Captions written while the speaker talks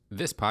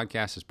This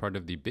podcast is part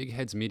of the Big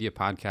Heads Media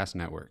Podcast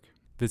Network.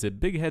 Visit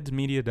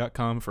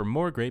bigheadsmedia.com for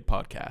more great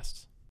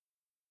podcasts.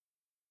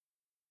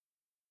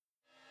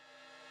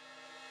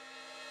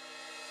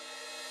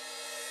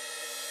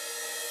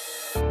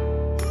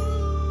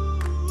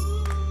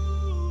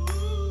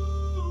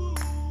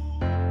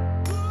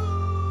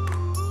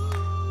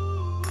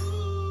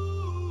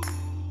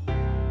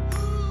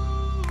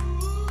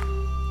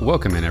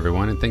 Welcome in,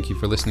 everyone, and thank you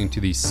for listening to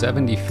the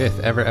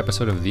 75th ever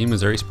episode of the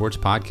Missouri Sports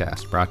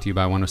Podcast, brought to you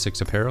by 106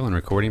 Apparel and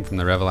recording from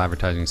the Revel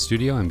Advertising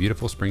Studio in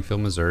beautiful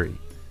Springfield, Missouri.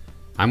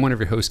 I'm one of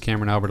your hosts,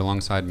 Cameron Albert,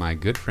 alongside my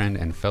good friend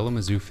and fellow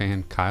Mizzou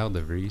fan, Kyle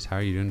DeVries. How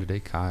are you doing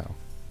today, Kyle?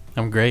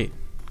 I'm great.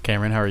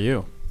 Cameron, how are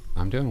you?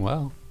 I'm doing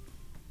well.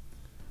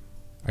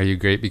 Are you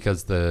great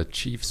because the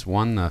Chiefs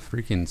won the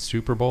freaking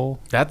Super Bowl?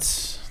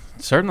 That's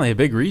certainly a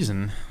big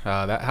reason.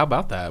 How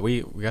about that?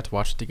 We got to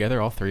watch it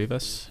together, all three of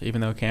us. Even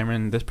though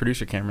this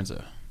producer Cameron's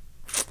a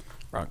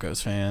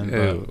Broncos fan.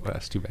 Oh,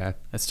 that's too bad.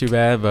 That's too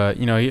bad. But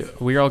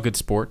we're all good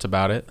sports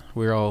about it.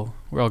 We're all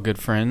good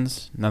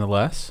friends,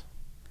 nonetheless.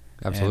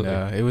 Absolutely.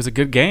 And, it was a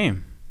good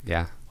game.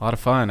 Yeah. A lot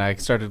of fun. I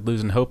started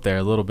losing hope there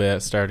a little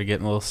bit. Started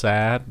getting a little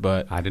sad,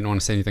 but I didn't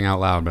want to say anything out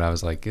loud, but I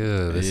was like,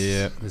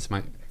 this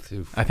might.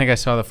 Oof. I think I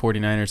saw the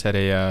 49ers had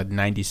a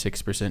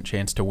 96%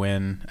 chance to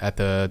win at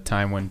the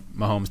time when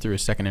Mahomes threw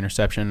his second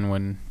interception,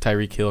 when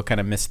Tyreek Hill kind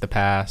of missed the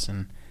pass,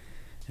 and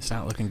it's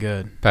not looking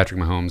good. Patrick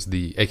Mahomes,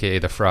 aka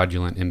the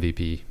fraudulent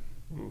MVP.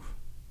 Oof.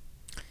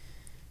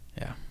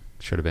 Yeah.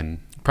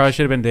 Probably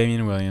should have been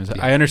Damian Williams.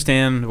 Yeah. I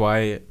understand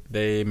why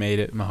they made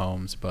it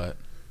Mahomes, but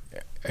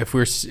if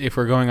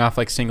we're going off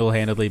like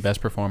single-handedly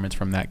best performance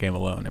from that game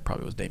alone, it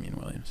probably was Damian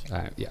Williams.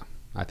 Yeah,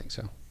 I think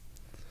so.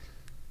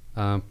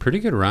 Pretty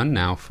good run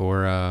now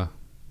for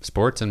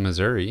sports in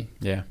Missouri.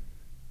 Yeah.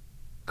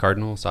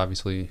 Cardinals,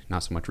 obviously, not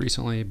so much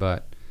recently,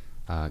 but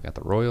got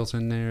the Royals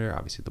in there,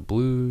 obviously the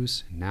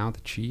Blues, and now the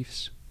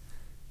Chiefs.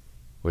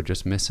 We're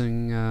just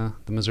missing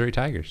the Missouri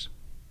Tigers.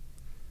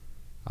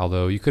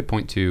 Although you could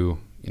point to,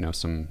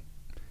 some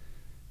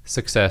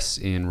success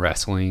in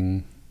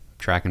wrestling,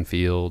 track and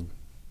field,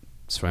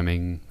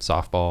 swimming,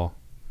 softball,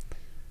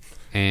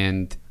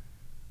 and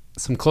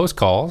some close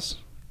calls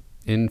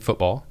in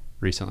football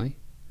recently.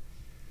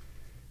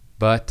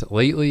 But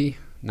lately,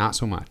 not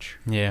so much.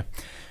 Yeah.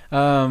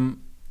 I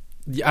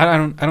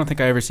don't think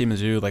I ever see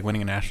Mizzou like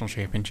winning a national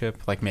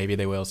championship. Like maybe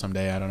they will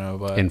someday. I don't know.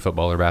 But in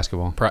football or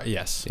basketball?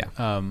 Yes.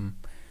 Yeah.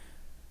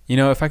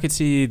 If I could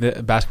see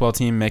the basketball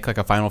team make like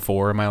a Final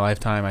Four in my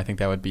lifetime, I think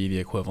that would be the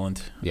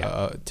equivalent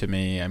to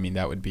me. I mean,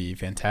 that would be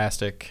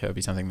fantastic. That would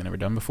be something they've never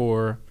done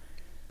before.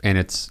 And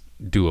it's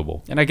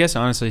doable. And I guess,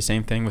 honestly,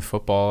 same thing with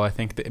football. I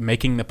think that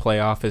making the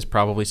playoff is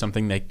probably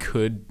something they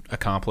could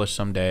accomplish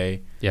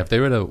someday. Yeah, if they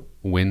were to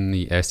win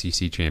the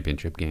SEC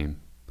championship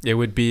game.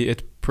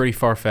 It's pretty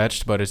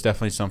far-fetched, but it's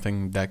definitely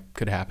something that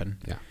could happen.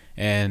 Yeah.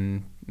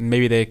 And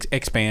maybe they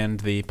expand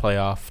the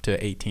playoff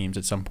to 8 teams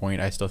at some point.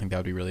 I still think that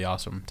would be really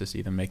awesome to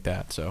see them make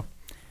that. So,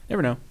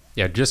 never know.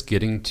 Yeah, just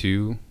getting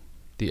to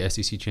the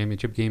SEC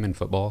championship game in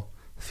football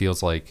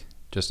feels like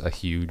just a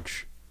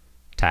huge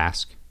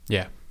task.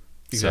 Yeah,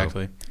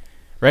 exactly. So,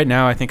 right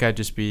now, I think I'd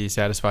just be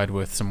satisfied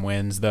with some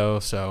wins, though.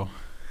 So,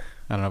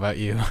 I don't know about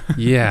you.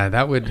 Yeah,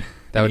 that would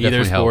definitely help.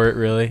 Either sport,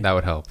 really. That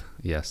would help.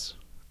 Yes.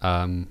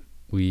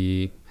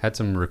 We had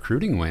some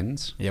recruiting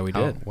wins. Yeah, we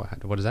did.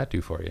 What does that do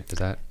for you?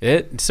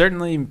 It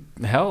certainly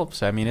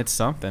helps. I mean, it's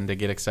something to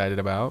get excited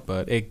about,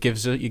 but it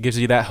gives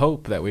you that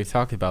hope that we've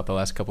talked about the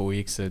last couple of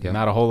weeks.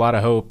 Not a whole lot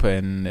of hope,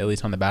 and at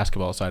least on the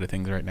basketball side of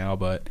things right now,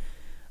 but.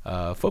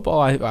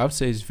 Football, I would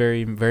say, is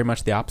very, very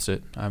much the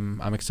opposite.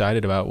 I'm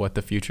excited about what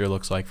the future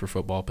looks like for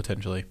football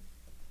potentially.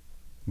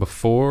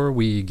 Before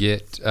we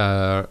get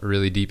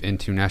really deep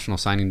into National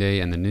Signing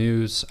Day and the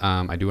news,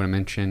 I do want to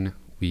mention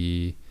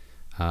we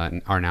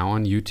are now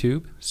on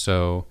YouTube.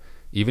 So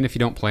even if you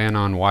don't plan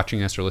on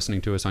watching us or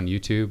listening to us on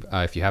YouTube,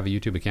 if you have a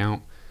YouTube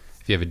account,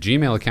 if you have a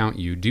Gmail account,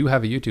 you do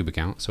have a YouTube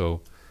account.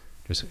 So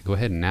just go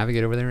ahead and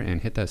navigate over there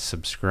and hit that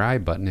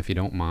subscribe button if you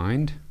don't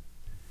mind.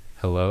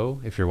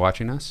 Hello, if you're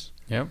watching us.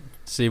 Yep.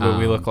 See what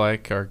we look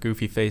like, our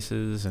goofy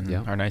faces and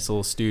our nice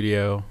little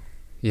studio.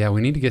 Yeah, we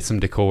need to get some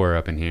decor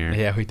up in here.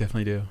 Yeah, we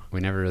definitely do. We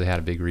never really had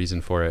a big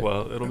reason for it.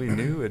 Well, it'll be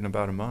new in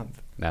about a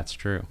month. That's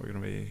true. We're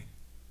going to be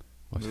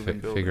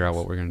figure out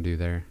what we're going to do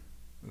there.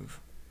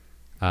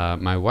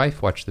 My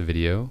wife watched the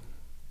video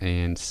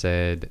and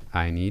said,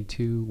 I need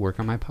to work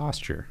on my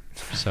posture.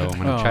 So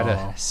I'm going to try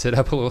to sit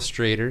up a little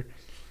straighter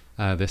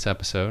this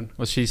episode.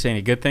 Was she saying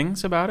any good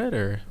things about it?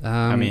 Or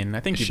I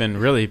think you've been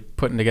really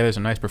putting together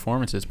some nice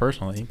performances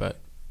personally. But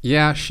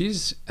yeah,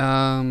 she's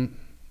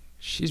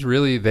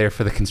really there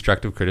for the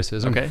constructive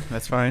criticism. Okay,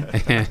 that's fine.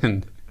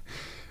 And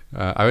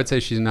I would say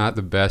she's not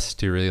the best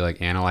to really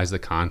like analyze the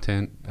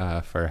content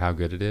for how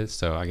good it is.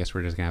 So I guess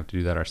we're just gonna have to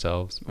do that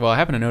ourselves. Well, I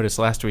happened to notice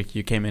last week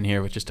you came in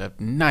here with just a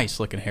nice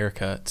looking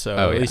haircut. So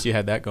at least you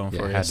had that going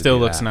for you. It still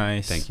looks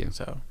nice. Thank you.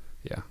 So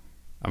yeah,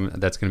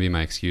 that's gonna be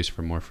my excuse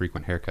for more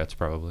frequent haircuts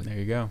probably. There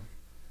you go.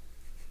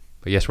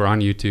 But yes, we're on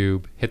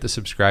YouTube. Hit the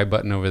subscribe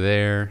button over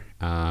there.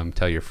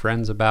 Tell your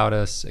friends about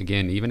us.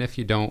 Again, even if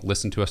you don't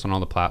listen to us on all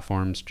the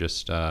platforms,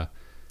 just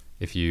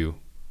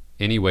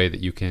any way that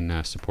you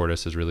can support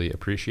us is really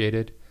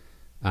appreciated.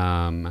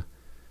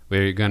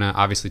 We're going to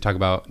obviously talk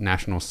about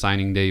National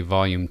Signing Day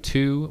Volume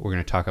 2. We're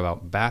going to talk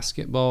about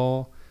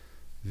basketball.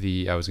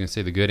 I was going to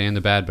say the good and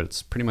the bad, but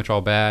it's pretty much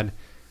all bad.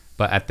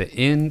 But at the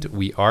end,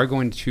 we are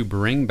going to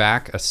bring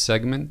back a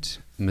segment,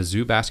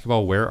 Mizzou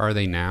Basketball, Where Are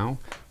They Now?,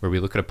 where we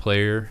look at a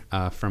player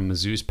from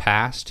Mizzou's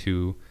past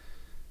who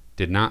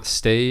did not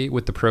stay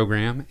with the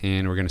program,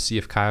 and we're going to see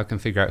if Kyle can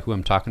figure out who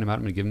I'm talking about.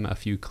 I'm going to give him a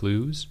few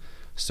clues.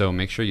 So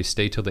make sure you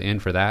stay till the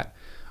end for that,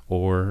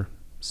 or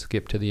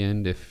skip to the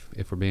end if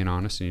we're being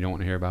honest and you don't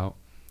want to hear about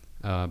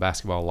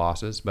basketball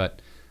losses.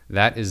 But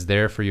that is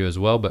there for you as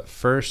well. But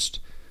first,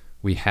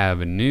 we have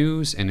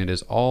news, and it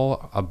is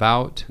all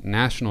about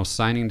National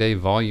Signing Day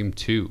Volume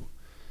 2.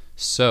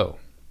 So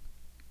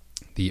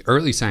the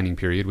early signing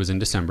period was in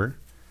December,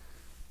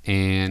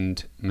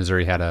 and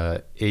Missouri had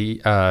a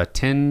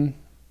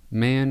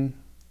 10-man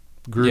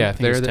group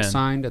there that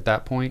signed at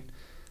that point.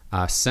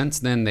 Since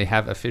then, they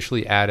have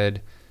officially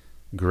added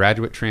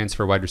graduate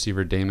transfer wide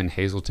receiver Damon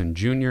Hazelton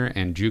Jr.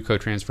 and JUCO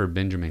transfer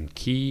Benjamin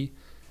Key.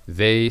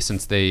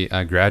 Since they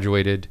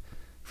graduated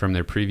from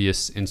their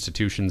previous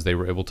institutions, they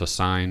were able to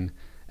sign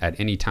at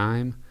any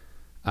time.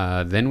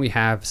 Then we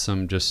have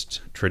some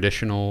just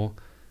traditional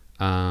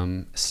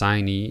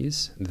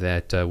signees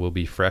that will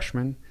be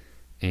freshmen,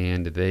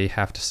 and they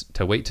have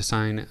to wait to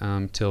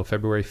sign till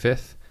February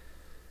 5th.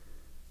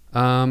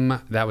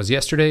 That was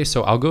yesterday,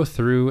 so I'll go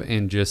through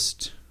and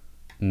just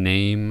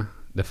name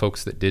the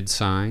folks that did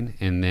sign,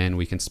 and then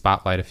we can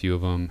spotlight a few of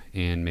them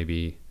and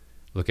maybe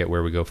look at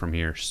where we go from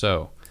here.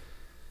 So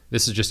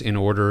this is just in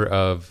order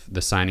of the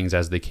signings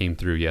as they came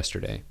through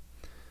yesterday.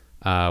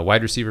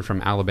 Wide receiver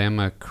from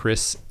Alabama,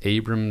 Chris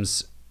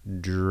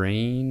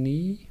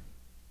Abrams-Draine.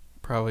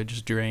 Probably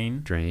just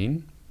Drain.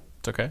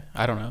 It's okay.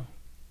 I don't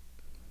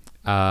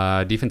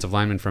know. Defensive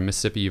lineman from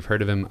Mississippi, you've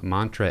heard of him,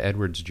 Montre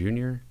Edwards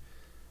Jr.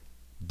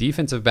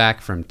 Defensive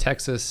back from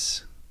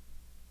Texas,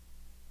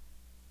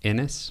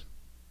 Ennis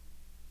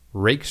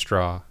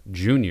Rakestraw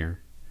Jr.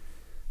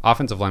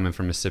 Offensive lineman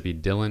from Mississippi,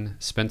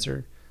 Dylan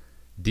Spencer.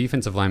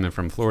 Defensive lineman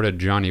from Florida,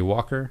 Johnny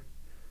Walker.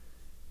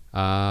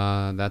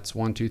 That's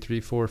 5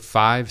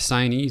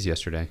 signees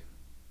yesterday.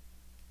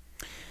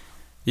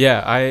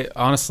 Yeah, I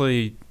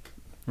honestly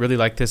really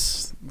like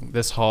this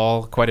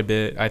haul quite a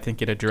bit. I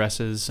think it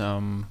addresses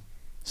some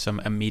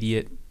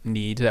immediate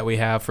needs that we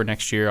have for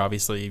next year,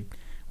 obviously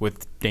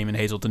with Damon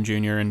Hazelton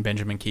Jr. and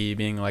Benjamin Key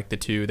being like the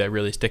two that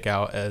really stick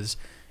out as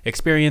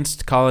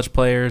experienced college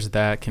players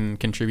that can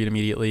contribute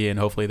immediately, and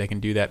hopefully they can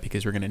do that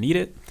because we're going to need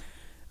it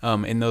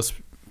in those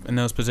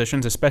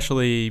positions,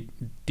 especially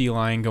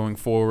D-line going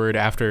forward.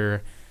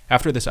 After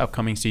this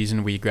upcoming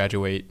season, we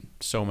graduate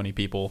so many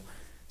people.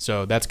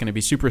 So that's going to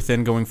be super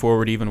thin going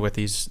forward, even with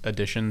these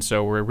additions.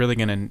 So we're really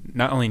going to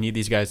not only need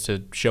these guys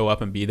to show up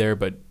and be there,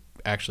 but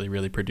actually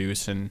really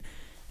produce and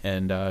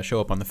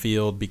show up on the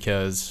field,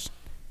 because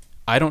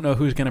I don't know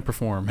who's going to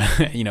perform.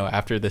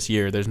 After this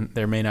year,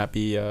 there may not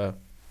be a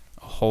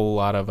whole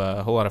lot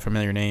of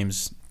familiar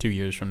names 2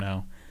 years from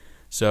now.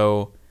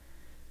 So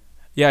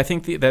yeah, I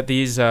think that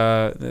this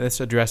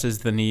addresses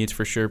the needs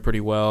for sure pretty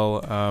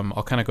well.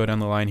 I'll kind of go down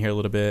the line here a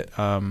little bit.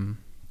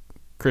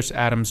 Chris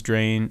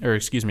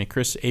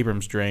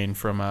Abrams-Draine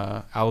from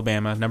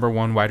Alabama, number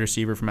 1 wide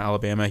receiver from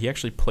Alabama. He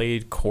actually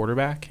played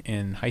quarterback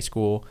in high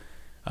school.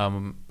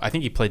 I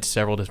think he played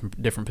several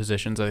different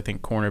positions. I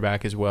think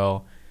cornerback as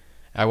well.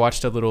 I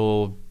watched a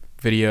little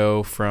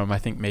video from I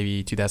think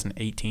maybe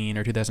 2018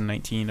 or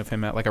 2019 of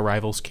him at like a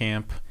Rivals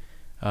camp,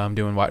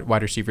 doing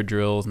wide receiver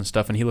drills and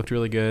stuff, and he looked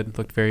really good.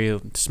 Looked very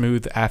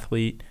smooth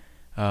athlete,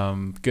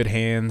 good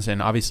hands,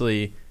 and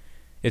obviously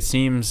it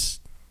seems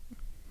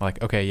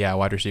like, okay, yeah,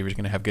 wide receiver's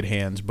going to have good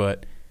hands,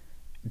 but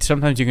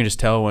sometimes you can just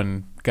tell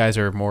when guys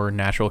are more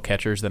natural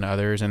catchers than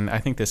others, and I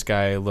think this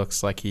guy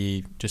looks like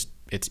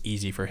it's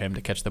easy for him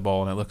to catch the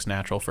ball, and it looks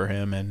natural for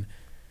him, and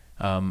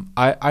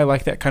I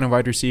like that kind of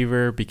wide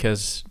receiver,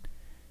 because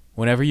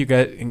whenever you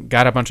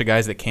got a bunch of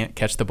guys that can't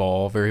catch the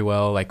ball very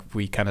well, like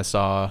we kind of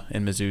saw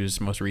in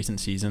Mizzou's most recent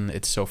season,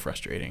 it's so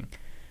frustrating,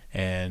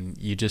 and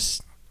you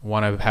just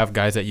want to have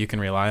guys that you can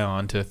rely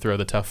on to throw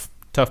the tough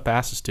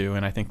passes to,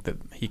 and I think that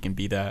he can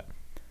be that.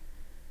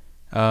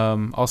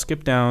 I'll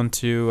skip down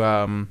to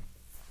I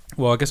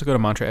guess I'll go to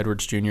Montre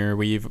Edwards Jr.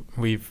 We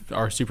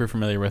are super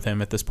familiar with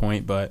him at this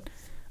point, but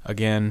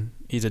again,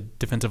 he's a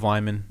defensive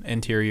lineman,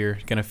 interior,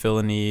 going to fill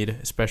a need,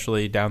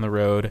 especially down the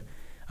road.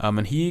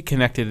 And he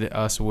connected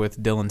us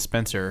with Dylan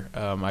Spencer.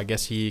 I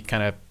guess he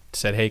kind of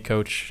said, "Hey,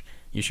 coach,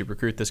 you should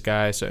recruit this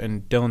guy." So,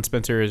 and Dylan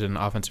Spencer is an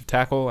offensive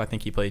tackle. I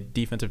think he played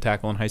defensive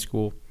tackle in high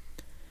school.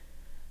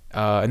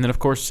 And then of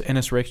course,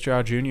 Ennis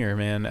Rakestraw Jr.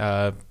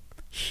 Man.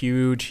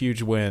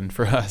 Huge win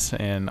for us,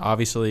 and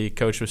obviously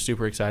coach was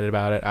super excited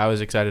about it. I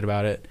was excited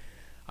about it.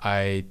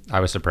 I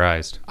was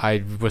surprised.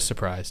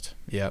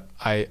 Yeah.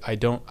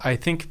 I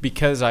think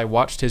because I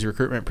watched his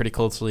recruitment pretty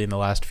closely in the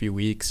last few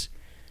weeks,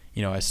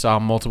 I saw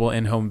multiple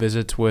in-home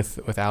visits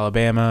with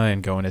Alabama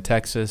and going to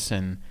Texas,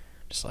 and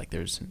just like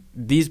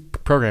these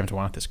programs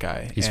want this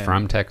guy. He's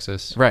from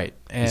Texas. Right.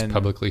 And he's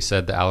publicly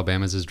said that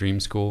Alabama's his dream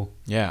school.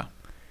 Yeah.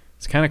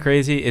 It's kind of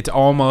crazy. It's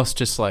almost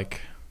just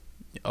like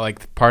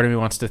part of me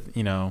wants to,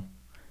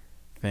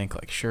 think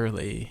like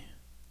surely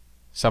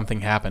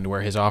something happened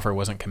where his offer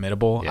wasn't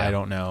committable. Yeah. I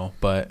don't know.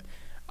 But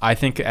I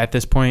think at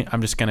this point,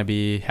 I'm just going to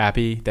be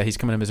happy that he's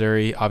coming to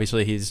Missouri.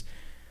 Obviously, he's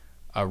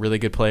a really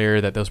good player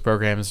that those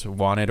programs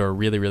wanted or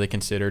really, really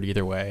considered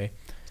either way.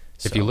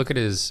 If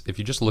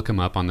you just look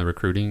him up on the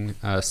recruiting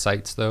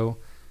sites, though,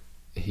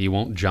 he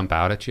won't jump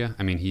out at you.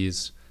 I mean,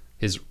 his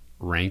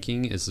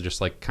ranking is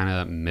just like kind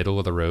of middle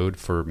of the road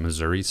for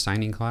Missouri's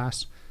signing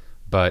class,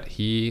 but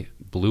he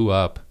blew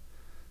up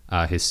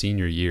his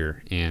senior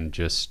year and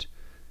just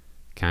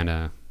kind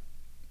of,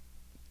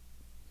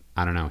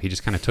 I don't know, he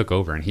just kind of took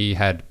over, and he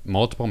had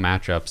multiple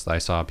matchups that I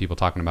saw people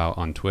talking about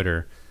on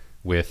Twitter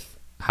with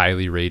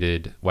highly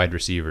rated wide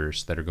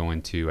receivers that are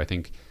going to, I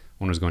think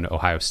one was going to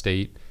Ohio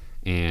State,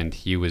 and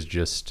he was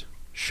just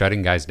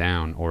shutting guys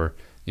down or,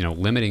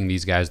 limiting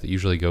these guys that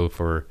usually go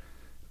for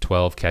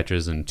 12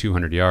 catches and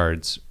 200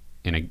 yards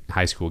in a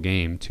high school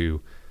game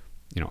to,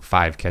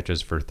 5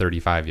 catches for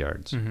 35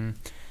 yards. Mm-hmm.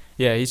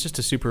 Yeah, he's just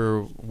a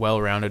super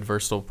well-rounded,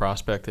 versatile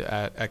prospect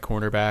at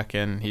cornerback,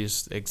 and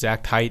he's the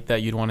exact height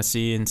that you'd want to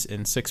see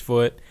in 6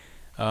 foot.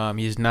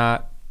 He's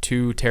not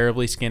too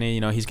terribly skinny.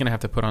 He's going to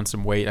have to put on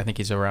some weight. I think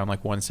he's around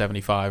like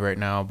 175 right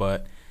now,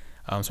 but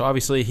so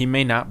obviously he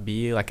may not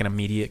be like an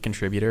immediate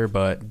contributor,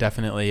 but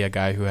definitely a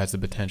guy who has the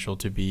potential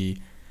to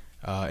be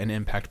an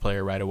impact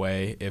player right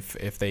away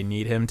if they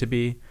need him to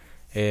be.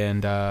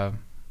 And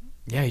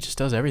he just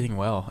does everything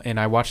well. And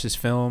I watched his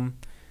film.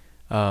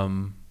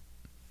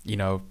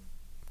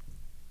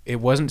 It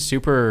wasn't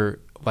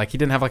super, like, he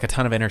didn't have like a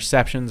ton of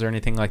interceptions or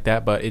anything like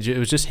that, but it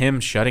was just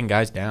him shutting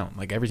guys down.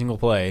 Like every single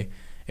play,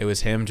 it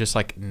was him just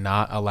like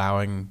not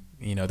allowing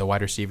the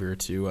wide receiver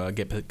to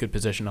get good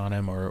position on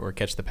him or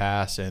catch the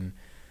pass. And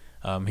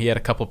he had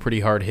a couple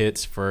pretty hard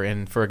hits for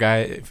a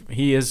guy.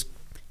 He is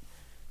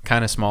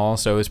kind of small,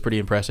 so it was pretty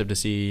impressive to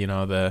see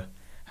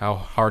how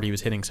hard he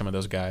was hitting some of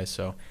those guys.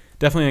 So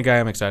definitely a guy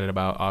I'm excited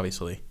about,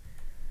 obviously.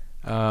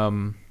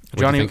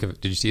 Johnny,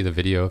 did you see the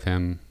video of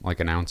him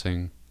like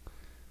announcing?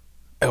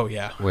 Oh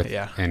yeah,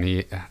 And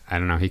he, I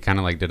don't know, he kind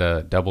of like did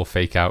a double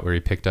fake out where he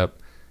picked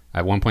up.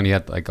 At one point, he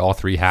had like all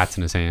 3 hats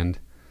in his hand,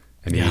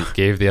 and he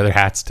gave the other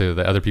hats to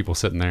the other people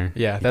sitting there.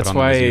 Yeah, that's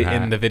why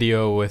in the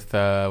video with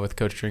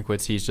Coach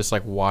Drinkwitz, he's just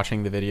like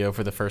watching the video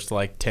for the first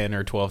like 10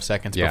 or 12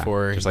 seconds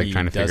before just like he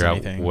trying to figure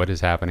anything. out what is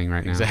happening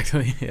right now.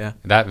 Exactly. Yeah.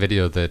 That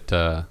video that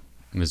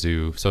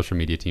Mizzou social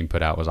media team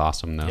put out was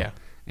awesome, though. Yeah.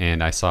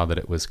 And I saw that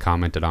it was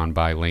commented on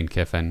by Lane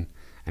Kiffin,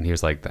 and he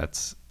was like,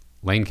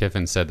 Lane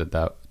Kiffin said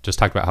that just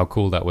talked about how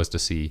cool that was to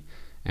see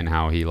and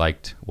how he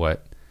liked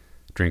what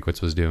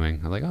Drinkwitz was doing.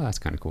 I was like, oh, that's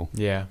kind of cool.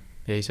 Yeah.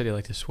 Yeah, he said he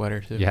liked his sweater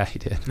too. Yeah, he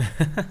did.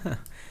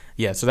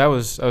 Yeah, so that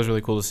was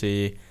really cool to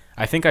see.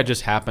 I think I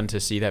just happened to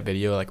see that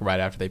video like right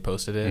after they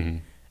posted it, mm-hmm.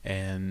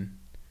 and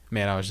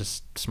man, I was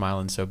just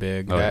smiling so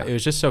big. Yeah. It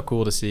was just so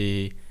cool to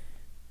see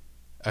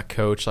a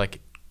coach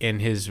like in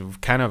his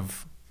kind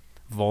of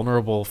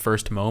vulnerable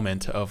first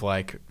moment of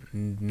like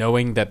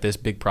knowing that this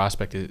big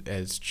prospect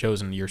has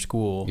chosen your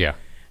school. Yeah.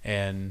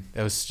 And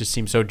it just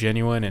seemed so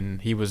genuine, and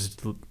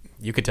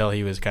you could tell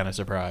he was kind of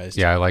surprised.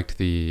 Yeah, I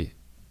liked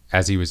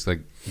as he was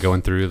like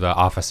going through the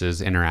offices,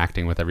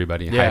 interacting with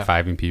everybody,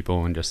 high-fiving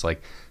people, and just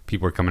like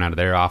people were coming out of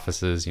their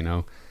offices,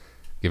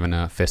 giving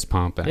a fist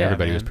pump, and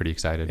everybody was pretty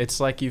excited. It's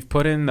like you've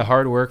put in the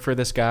hard work for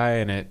this guy,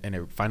 and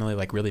it finally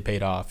like really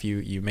paid off.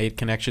 You made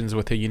connections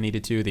with who you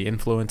needed to, the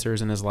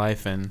influencers in his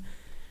life, and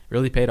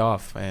really paid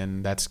off,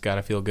 and that's got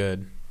to feel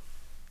good.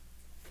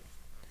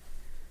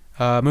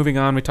 Moving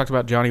on, we talked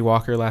about Johnny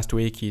Walker last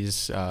week.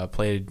 He's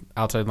played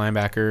outside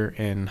linebacker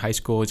in high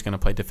school. He's going to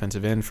play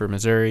defensive end for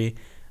Missouri.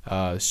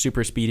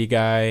 Super speedy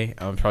guy.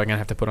 Probably going to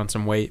have to put on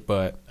some weight,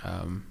 but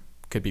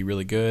could be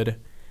really good.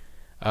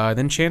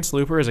 Then Chance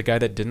Looper is a guy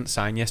that didn't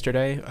sign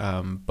yesterday,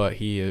 but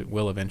he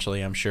will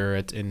eventually, I'm sure,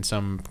 in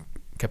some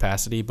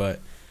capacity. But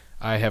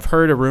I have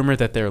heard a rumor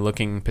that they're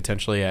looking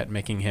potentially at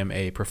making him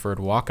a preferred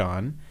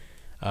walk-on.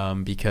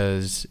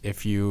 Because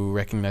if you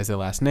recognize the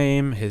last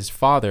name, his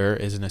father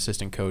is an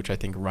assistant coach, I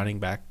think running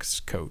backs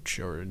coach,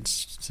 or in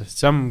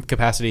some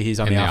capacity he's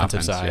on the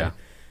offensive side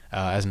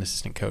as an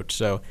assistant coach.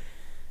 So,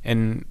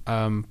 and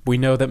we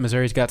know that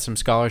Missouri's got some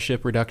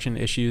scholarship reduction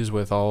issues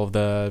with all of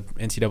the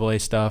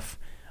NCAA stuff.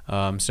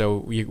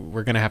 So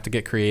we're going to have to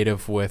get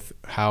creative with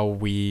how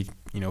we,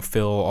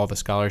 fill all the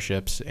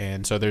scholarships.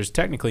 And so there's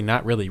technically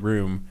not really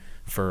room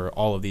for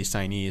all of these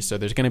signees. So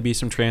there's going to be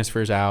some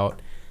transfers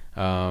out.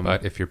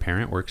 But if your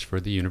parent works for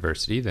the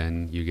university,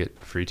 then you get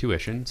free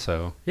tuition.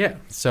 So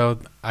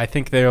I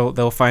think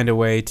they'll find a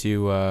way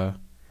to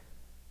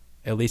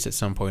at least at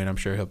some point. I'm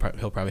sure he'll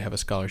probably have a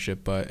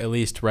scholarship, but at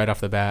least right off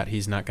the bat,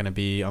 he's not going to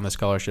be on the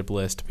scholarship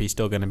list. He's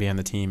still going to be on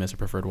the team as a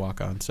preferred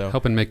walk-on. So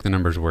helping make the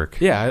numbers work.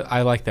 Yeah,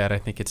 I like that. I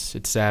think it's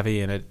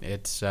savvy, and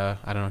it's I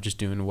don't know, just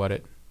doing what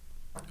it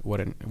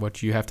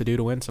what you have to do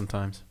to win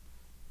sometimes.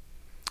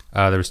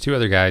 There was 2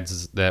 other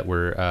guys that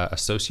were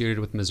associated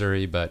with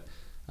Missouri, but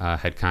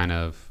had kind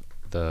of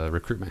the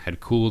recruitment had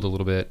cooled a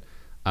little bit.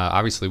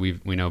 Obviously,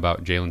 we know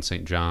about Jalen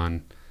St.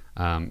 John.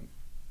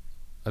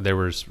 There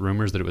was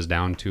rumors that it was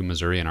down to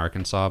Missouri and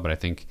Arkansas, but I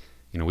think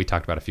we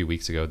talked about a few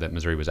weeks ago that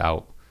Missouri was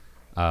out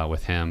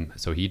with him,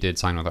 so he did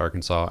sign with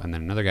Arkansas. And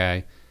then another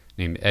guy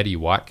named Eddie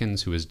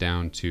Watkins, who was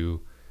down to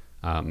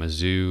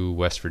Mizzou,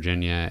 West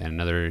Virginia, and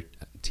another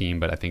team,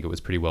 but I think it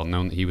was pretty well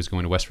known that he was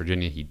going to West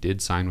Virginia. He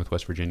did sign with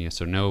West Virginia,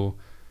 so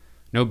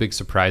no big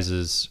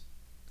surprises.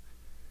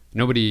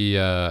 Nobody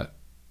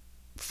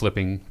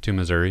flipping to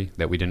Missouri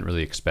that we didn't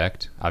really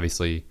expect.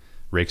 Obviously,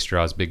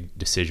 Rakestraw's big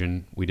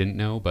decision we didn't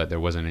know, but there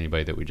wasn't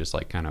anybody that we just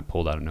kind of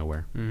pulled out of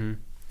nowhere. Mm-hmm.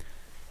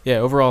 Yeah,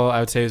 overall, I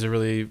would say it was a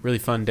really, really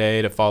fun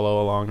day to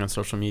follow along on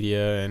social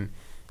media, and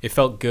it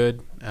felt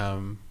good.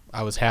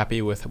 I was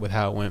happy with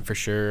how it went for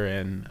sure,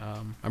 and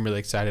I'm really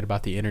excited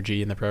about the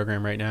energy in the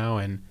program right now,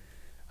 and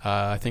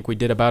I think we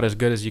did about as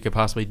good as you could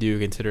possibly do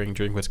considering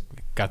Drinkwitz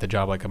got the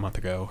job like a month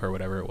ago or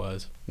whatever it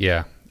was.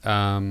 Yeah.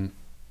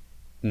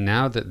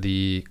 Now that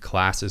the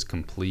class is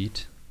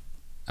complete,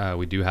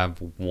 we do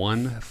have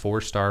 1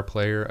 4-star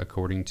player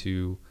according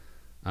to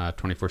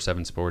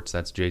 24/7 Sports.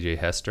 That's JJ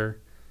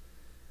Hester.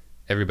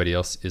 Everybody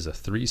else is a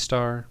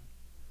 3-star,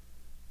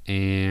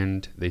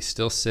 and they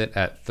still sit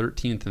at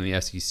 13th in the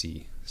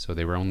SEC. So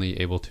they were only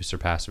able to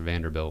surpass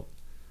Vanderbilt,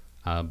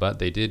 but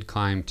they did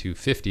climb to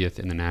 50th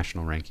in the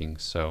national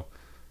rankings. So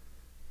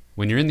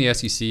when you're in the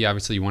SEC,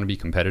 obviously you want to be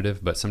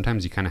competitive, but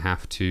sometimes you kind of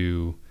have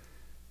to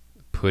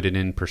put it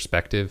in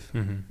perspective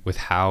with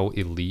how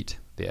elite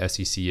the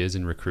SEC is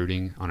in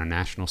recruiting on a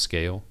national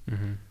scale.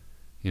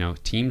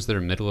 Teams that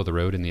are middle of the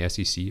road in the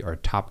SEC are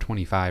top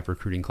 25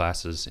 recruiting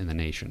classes in the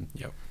nation.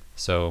 Yep.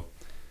 So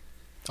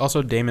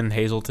also Damon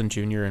Hazleton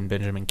Jr. and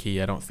Benjamin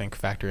Key, I don't think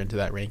factor into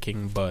that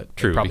ranking, but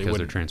true, probably because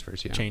wouldn't they're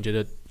transfers. Yeah, change it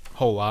a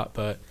whole lot.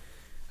 But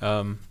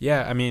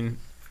yeah, I mean,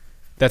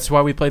 that's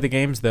why we play the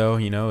games, though.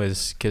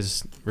 Is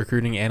because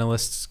recruiting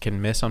analysts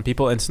can miss on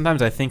people, and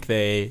sometimes I think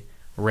they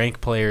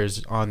rank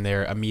players on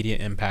their immediate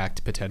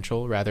impact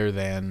potential rather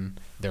than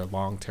their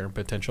long-term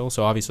potential.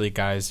 So obviously,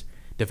 guys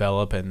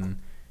develop and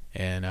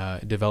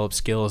develop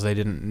skills they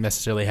didn't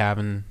necessarily have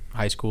in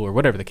high school or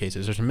whatever the case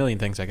is. There's a million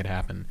things that could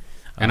happen.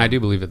 And I do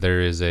believe that there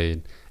is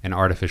an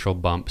artificial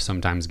bump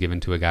sometimes given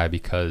to a guy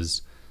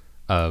because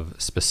of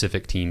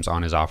specific teams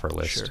on his offer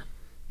list. Sure.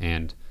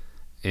 And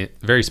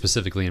very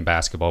specifically in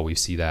basketball, we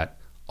see that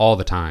all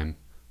the time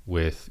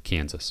with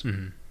Kansas.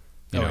 Mm-hmm.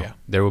 Yeah.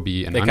 There will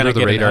be an under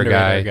under-the-radar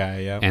guy,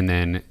 yeah. And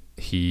then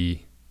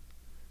he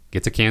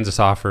gets a Kansas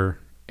offer,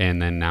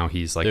 and then now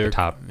he's the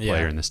top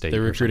player in the state.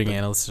 The recruiting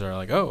analysts are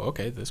like, oh,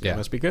 okay, this guy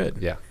must be good.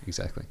 Yeah,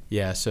 exactly.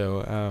 Yeah,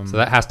 so so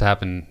that has to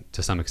happen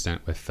to some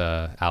extent with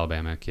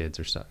Alabama kids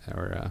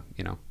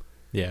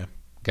yeah,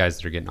 guys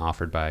that are getting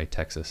offered by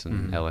Texas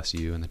and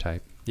LSU and the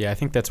type. Yeah, I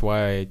think that's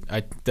why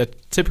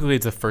that typically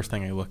is the first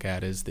thing I look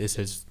at is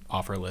his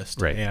offer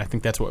list. Right. And I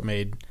think that's what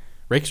made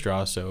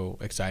Rakestraw so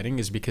exciting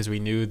is because we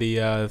knew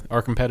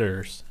our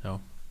competitors.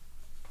 So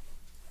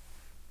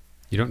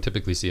you don't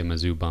typically see a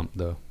Mizzou bump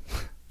though.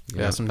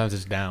 Yeah, sometimes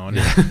it's down.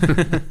 Yeah.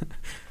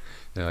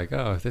 They're like,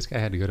 oh, if this guy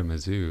had to go to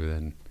Mizzou,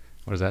 then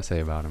what does that say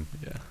about him?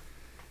 Yeah.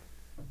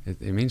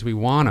 It means we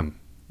want him.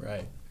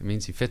 Right. It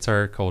means he fits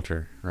our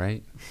culture,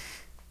 right?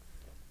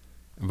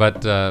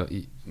 But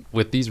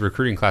with these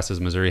recruiting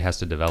classes, Missouri has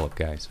to develop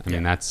guys. I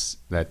mean, that's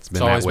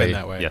been always that way. been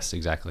that way. Yes,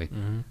 exactly.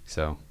 Mm-hmm.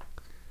 So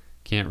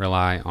can't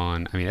rely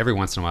on. I mean, every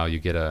once in a while you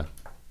get a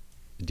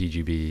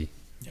DGB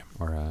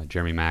or a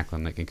Jeremy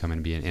Macklin that can come in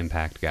and be an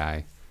impact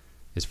guy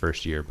his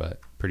first year,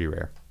 but pretty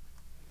rare.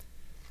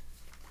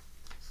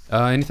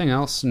 Anything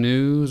else,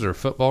 news or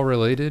football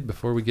related,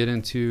 before we get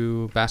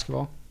into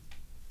basketball?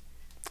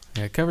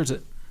 Yeah, it covers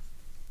it.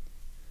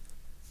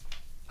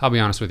 I'll be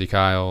honest with you,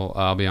 Kyle.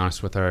 I'll be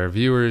honest with our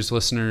viewers,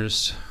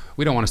 listeners.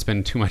 We don't want to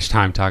spend too much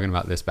time talking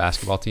about this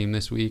basketball team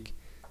this week.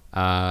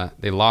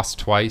 They lost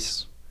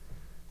twice.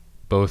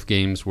 Both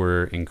games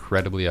were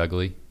incredibly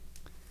ugly.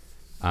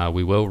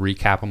 We will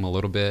recap them a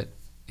little bit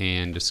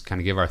and just kind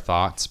of give our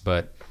thoughts,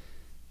 but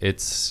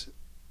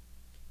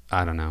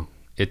I don't know.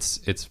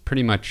 It's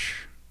pretty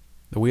much...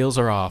 The wheels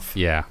are off.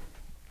 Yeah.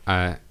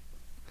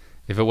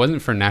 If it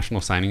wasn't for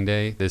National Signing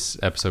Day, this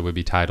episode would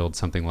be titled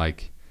something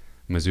like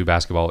Mizzou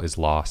basketball is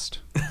lost.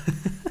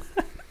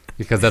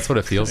 Because that's what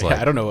it feels like.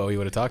 I don't know what we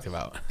would have talked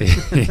about.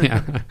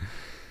 Yeah.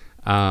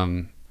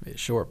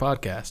 Short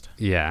podcast.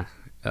 Yeah.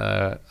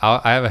 I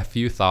have a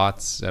few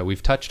thoughts.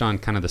 We've touched on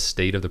kind of the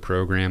state of the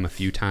program a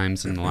few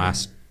times in the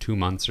last 2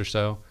 months or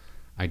so.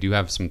 I do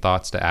have some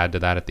thoughts to add to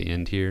that at the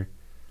end here.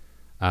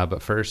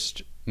 But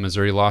first,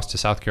 Missouri lost to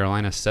South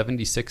Carolina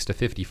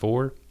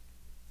 76-54.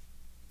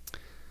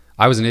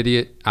 I was an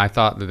idiot. I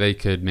thought that they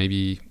could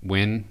maybe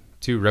win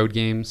 2 road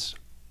games,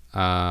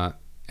 and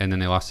then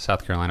they lost to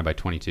South Carolina by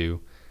 22.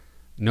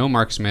 No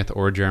Mark Smith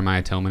or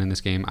Jeremiah Tillman in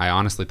this game. I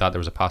honestly thought there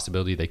was a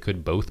possibility they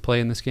could both play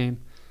in this game.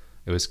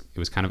 It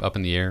was kind of up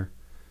in the air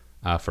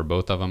for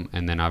both of them,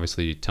 and then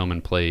obviously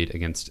Tillman played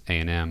against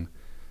A&M.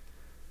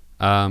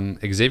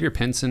 Xavier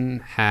Pinson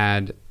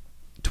had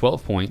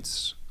 12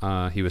 points.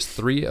 He was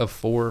 3 of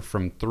 4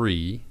 from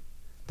 3.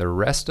 The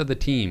rest of the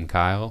team,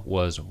 Kyle,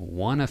 was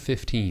 1 of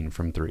 15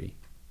 from 3.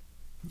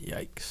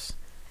 Yikes.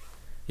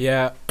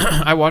 Yeah,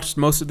 I watched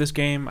most of this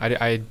game.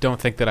 I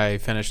don't think that I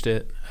finished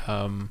it.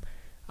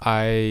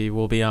 I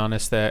will be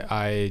honest that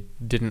I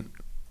didn't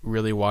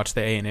really watch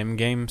the A&M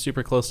game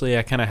super closely.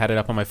 I kind of had it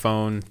up on my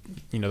phone,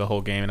 the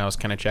whole game, and I was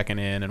kind of checking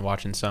in and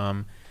watching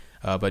some,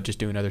 but just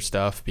doing other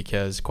stuff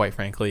because, quite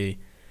frankly,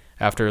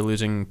 after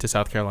losing to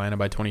South Carolina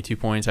by 22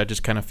 points, I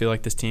just kind of feel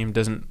like this team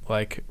doesn't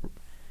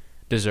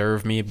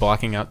deserve me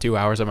blocking out 2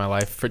 hours of my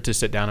life to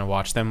sit down and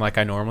watch them like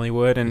I normally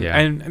would.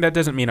 And that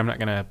doesn't mean I'm not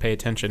going to pay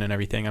attention and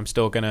everything. I'm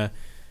still going to,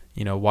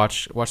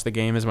 watch the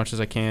game as much as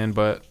I can,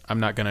 but I'm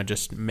not going to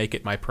just make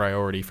it my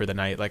priority for the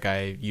night like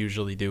I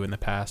usually do in the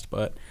past.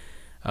 But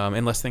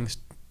unless things,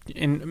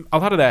 and a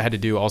lot of that had to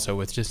do also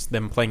with just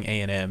them playing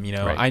A&M.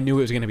 Right. I knew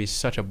it was going to be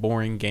such a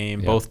boring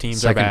game. Yeah. Both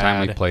teams are bad. Second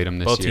time we played them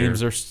this year. Both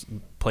teams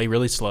play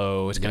really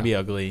slow. It's going to be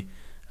ugly.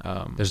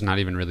 There's not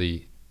even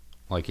really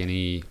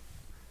any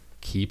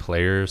key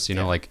players,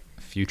 like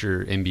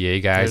future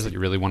NBA guys that you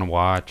really want to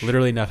watch.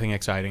 Literally nothing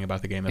exciting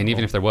about the game at all. And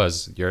even if there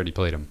was, you already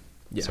played them.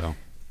 Yeah. So,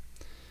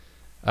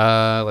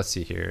 let's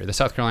see here. The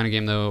South Carolina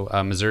game, though,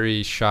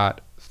 Missouri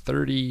shot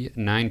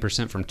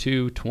 39% from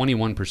 2,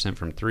 21%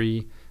 from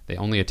 3. They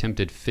only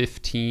attempted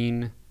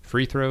 15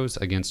 free throws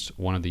against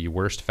one of the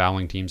worst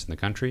fouling teams in the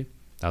country.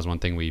 That was one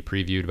thing we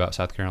previewed about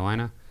South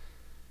Carolina.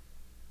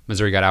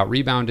 Missouri got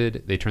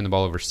out-rebounded. They turned the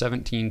ball over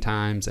 17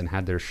 times and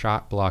had their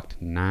shot blocked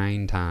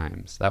 9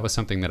 times. That was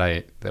something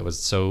that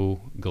was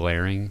so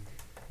glaring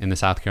in the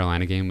South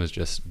Carolina game, was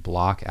just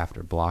block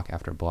after block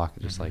after block.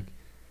 Just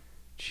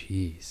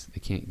geez, they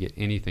can't get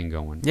anything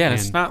going. Yeah, and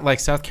it's not like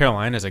South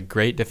Carolina is a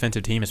great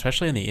defensive team,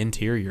 especially in the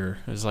interior.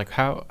 It's like,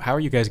 how are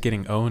you guys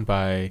getting owned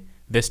by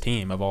this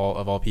team of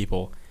all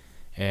people?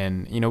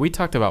 And, we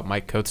talked about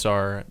Mike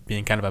Kotsar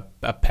being kind of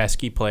a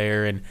pesky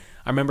player, and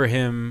I remember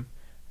him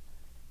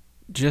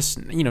just,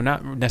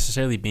 not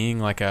necessarily being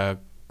like a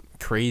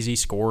crazy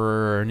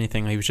scorer or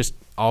anything. He was just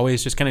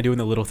always just kind of doing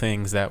the little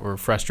things that were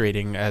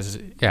frustrating as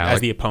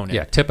the opponent.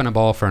 Yeah, tipping a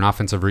ball for an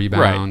offensive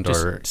rebound, right,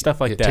 or stuff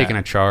like that. Taking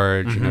a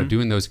charge,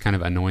 doing those kind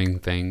of annoying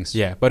things.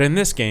 Yeah, but in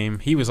this game,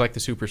 he was like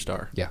the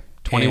superstar. Yeah,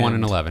 21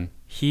 and 11.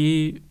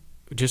 He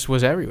just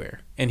was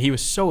everywhere, and he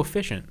was so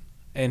efficient,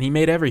 and he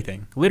made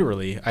everything.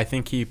 Literally, I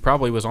think he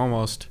probably was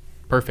almost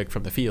perfect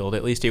from the field.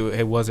 At least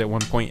it was at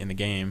one point in the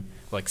game,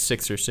 like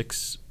 6 for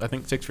 6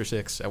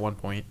 at one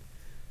point.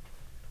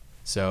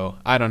 So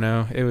I don't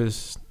know. It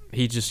was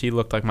he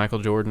looked like Michael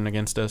Jordan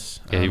against us.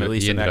 Yeah, at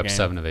least he in ended that up game.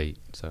 7 of 8.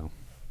 So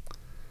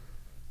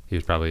he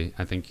was probably,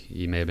 I think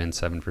he may have been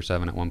 7 for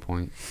 7 at one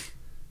point.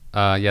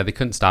 They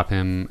couldn't stop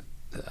him.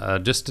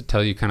 Just to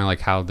tell you kind of like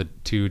how the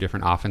two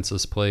different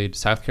offenses played,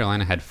 South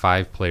Carolina had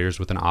 5 players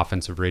with an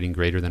offensive rating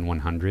greater than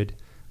 100.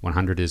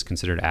 100 is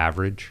considered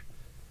average.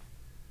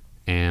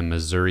 And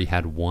Missouri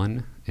had 1,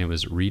 and it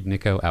was Reed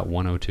Nico at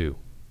 102.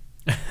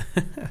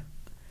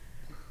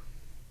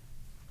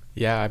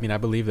 Yeah, I mean, I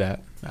believe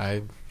that.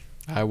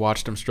 I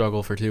watched him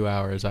struggle for 2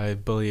 hours. I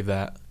believe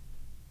that.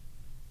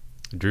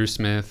 Drew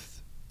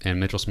Smith and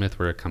Mitchell Smith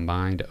were a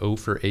combined 0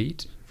 for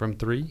 8 from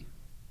 3.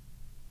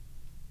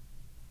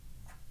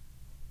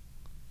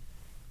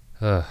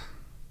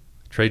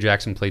 Trey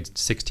Jackson played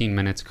 16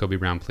 minutes. Kobe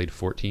Brown played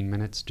 14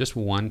 minutes. Just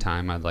one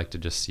time I'd like to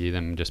just see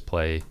them just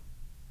play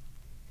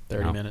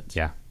 30 minutes.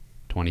 Yeah,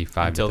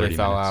 25 until to 30 they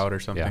foul minutes. out or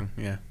something.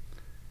 Yeah.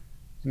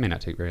 It may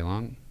not take very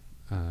long.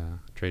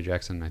 Trey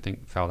Jackson, I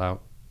think, fouled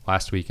out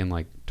last week in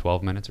like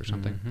 12 minutes or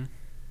something.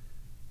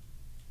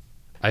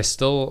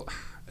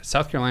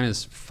 South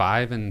Carolina's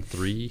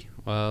 5-3.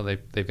 Well,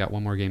 they've got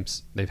one more game.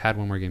 They've had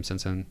one more game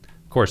since then.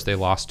 Of course, they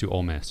lost to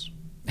Ole Miss.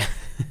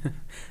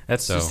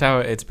 That's just how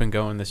it's been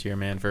going this year,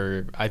 man,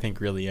 for I think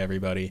really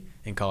everybody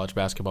in college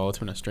basketball. It's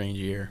been a strange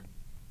year.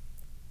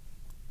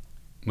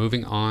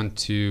 Moving on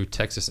to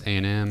Texas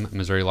A&M.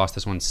 Missouri lost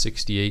this one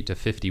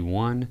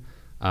 68-51.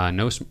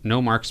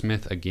 No Mark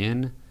Smith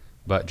again,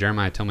 but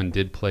Jeremiah Tillman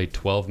did play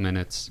 12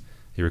 minutes.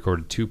 He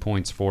recorded 2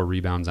 points, 4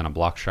 rebounds, and a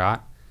block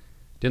shot.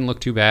 Didn't look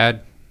too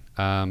bad.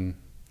 You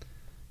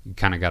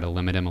kind of got to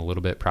limit him a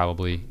little bit,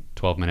 probably.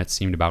 12 minutes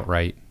seemed about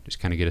right. Just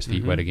kind of get his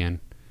feet wet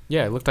again.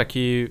 Yeah, it looked like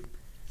he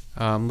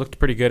looked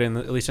pretty good,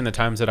 at least in the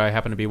times that I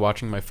happened to be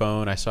watching my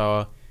phone. I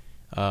saw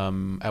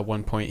at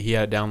one point he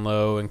had it down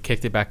low and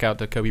kicked it back out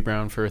to Kobe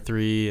Brown for a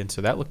 3, and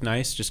so that looked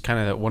nice. Just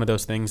kind of one of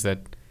those things that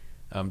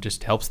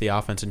just helps the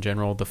offense in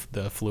general,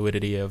 the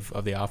fluidity of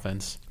the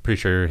offense. Pretty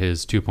sure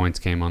his 2 points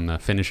came on the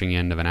finishing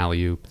end of an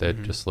alley-oop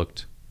that just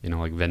looked,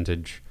 like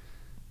vintage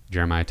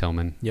Jeremiah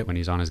Tillman when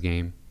he's on his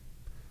game.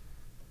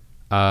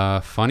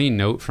 Funny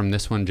note from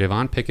this one,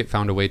 Javon Pickett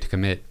found a way to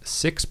commit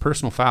 6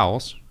 personal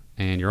fouls,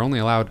 and you're only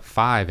allowed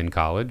 5 in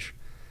college.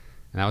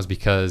 And that was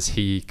because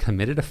he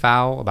committed a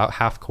foul about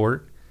half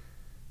court.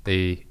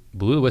 They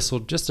blew the whistle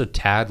just a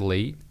tad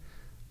late,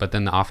 but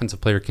then the offensive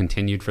player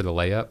continued for the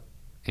layup,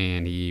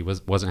 and he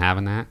wasn't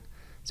having that.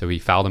 So he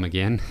fouled him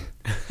again.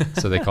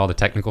 So they called a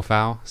technical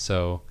foul.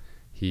 So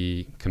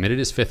He committed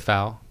his 5th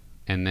foul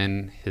and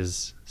then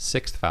his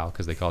 6th foul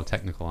because they called a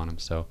technical on him.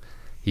 So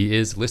he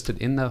is listed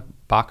in the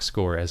box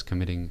score as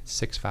committing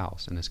 6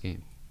 fouls in this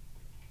game.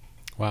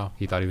 Wow.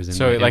 He thought he was in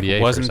so the it like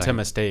NBA wasn't a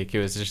mistake. It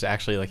was just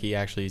actually like he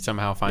actually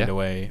somehow found a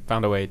way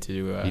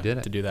to he did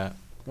it. to do that.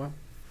 Wow.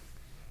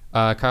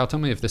 Kyle, tell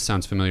me if this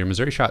sounds familiar.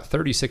 Missouri shot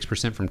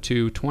 36% from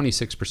 2,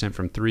 26%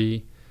 from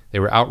 3. They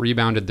were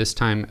out-rebounded this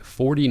time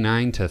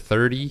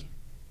 49-30,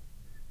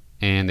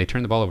 and they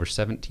turned the ball over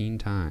 17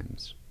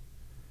 times.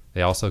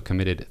 They also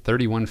committed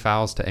 31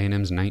 fouls to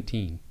A&M's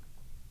 19.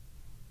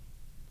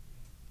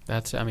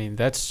 That's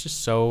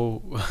just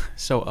so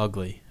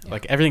ugly. Yeah.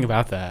 Like everything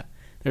about that.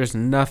 There's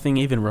nothing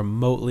even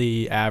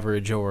remotely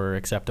average or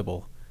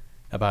acceptable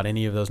about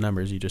any of those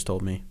numbers you just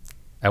told me.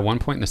 At one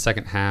point in the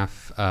second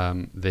half,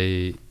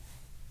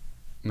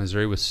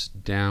 Missouri was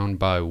down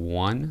by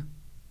 1,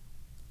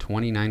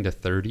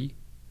 29-30.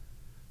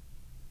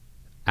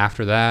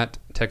 After that,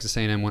 Texas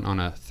A&M went on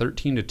a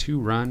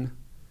 13-2 run,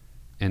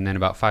 and then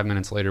about 5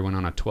 minutes later went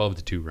on a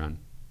 12-2 run.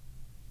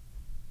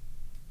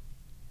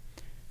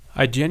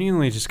 I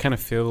genuinely just kind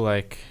of feel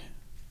like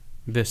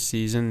this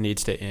season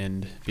needs to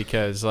end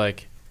because,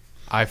 like,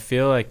 I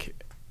feel like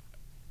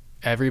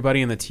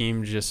everybody in the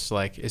team just,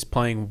 like, is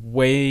playing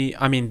way –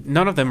 I mean,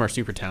 none of them are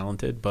super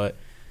talented, but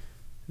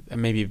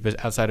maybe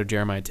outside of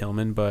Jeremiah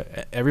Tillman,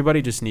 but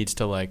everybody just needs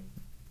to, like,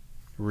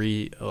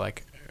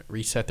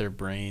 reset their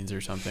brains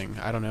or something.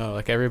 I don't know.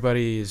 Like,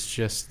 everybody is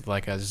just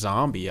like a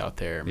zombie out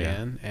there,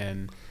 man.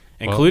 And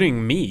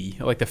including me.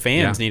 Like, the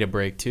fans need a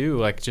break too.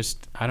 Like,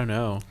 just, I don't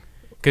know.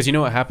 Because you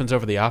know what happens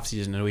over the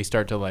offseason, and we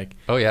start to like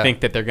think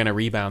that they're going to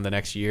rebound the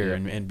next year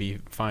and be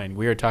fine.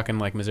 We were talking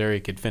like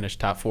Missouri could finish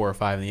top 4 or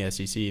 5 in the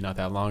SEC not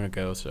that long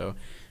ago. So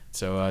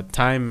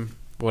time,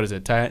 what is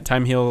it?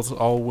 Time heals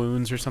all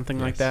wounds or something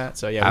like that.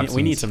 So yeah,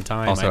 we need some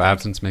time. Also,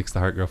 absence makes the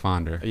heart grow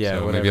fonder. Yeah,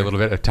 so maybe a little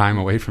bit of time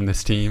away from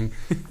this team,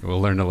 we'll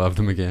learn to love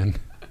them again.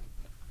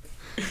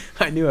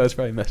 I knew I was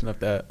probably messing up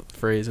that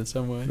phrase in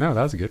some way. No,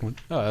 that was a good one.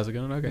 Oh, that was a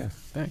good one. Okay, yeah.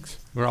 Thanks.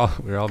 We're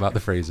all about the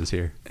phrases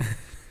here.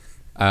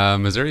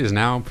 Missouri is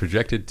now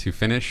projected to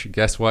finish,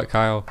 guess what,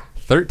 Kyle?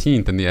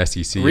 13th in the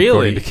SEC.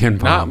 Really? According to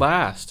KenPom. Not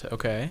last.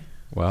 Okay.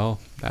 Well,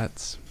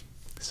 that's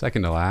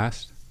second to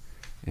last.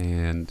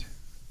 And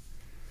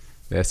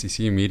the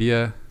SEC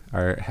media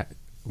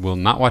will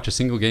not watch a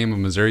single game of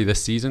Missouri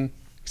this season,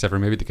 except for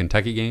maybe the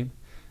Kentucky game.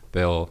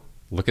 They'll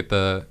look at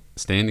the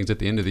standings at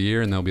the end of the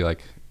year, and they'll be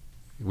like,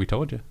 we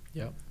told you.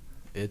 Yep.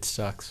 It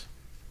sucks.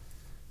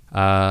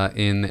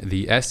 In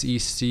the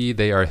SEC,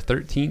 they are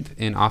 13th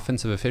in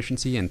offensive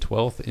efficiency and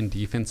 12th in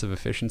defensive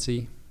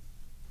efficiency.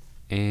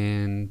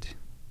 And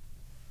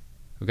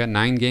we've got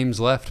 9 games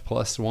left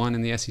plus 1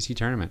 in the SEC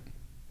tournament.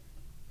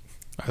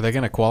 Are they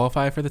going to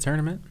qualify for the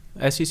tournament?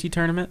 SEC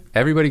tournament?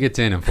 Everybody gets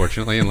in,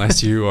 unfortunately,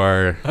 unless you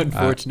are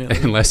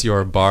unless you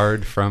are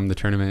barred from the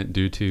tournament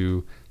due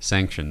to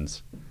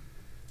sanctions,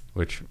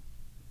 which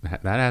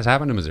that has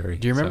happened to Missouri.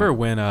 Do you remember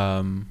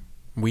when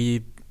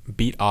we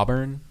beat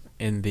Auburn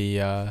in the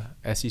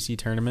SEC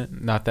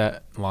tournament not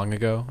that long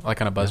ago, like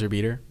on a buzzer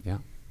beater? Yeah.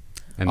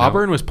 And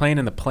Auburn was playing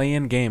in the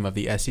play-in game of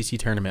the SEC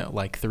tournament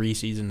like 3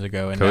 seasons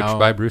ago, and coached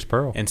by Bruce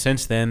Pearl. And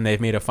since then, they've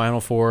made a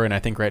Final Four, and I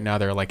think right now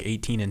they're like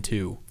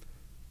 18-2.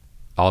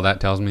 All that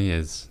tells me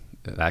is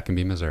that can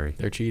be Missouri.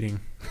 They're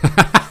cheating.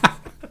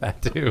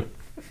 That too.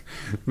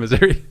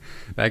 Missouri.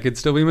 That could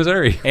still be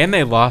Missouri. And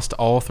they lost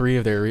all 3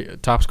 of their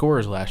top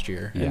scorers last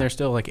year, and they're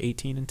still like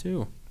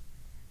 18-2.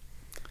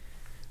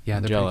 Yeah,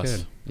 they're jealous.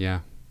 Pretty good. Yeah.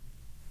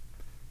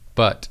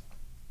 But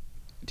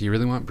do you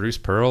really want Bruce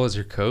Pearl as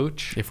your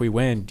coach? If we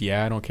win,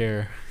 I don't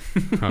care.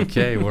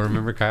 Okay, well,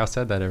 remember Kyle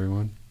said that,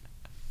 everyone.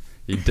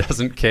 He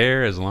doesn't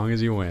care as long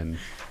as you win.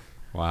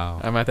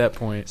 Wow. I'm at that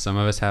point. Some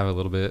of us have a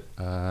little bit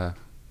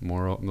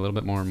more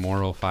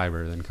moral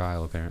fiber than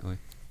Kyle, apparently.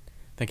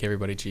 I think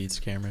everybody cheats,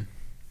 Cameron.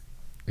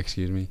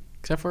 Excuse me?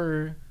 Except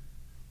for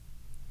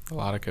a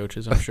lot of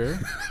coaches, I'm sure.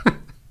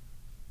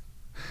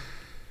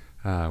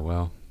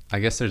 Well, I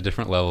guess there's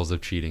different levels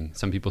of cheating.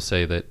 Some people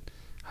say that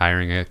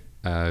hiring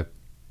a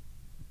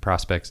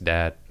prospect's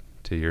dad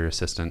to your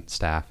assistant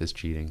staff is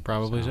cheating.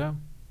 Probably so.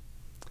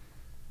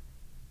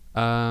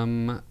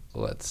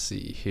 Let's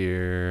see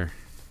here.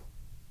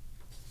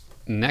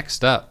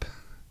 Next up,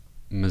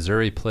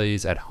 Missouri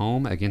plays at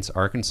home against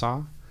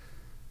Arkansas.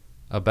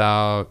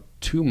 About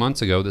 2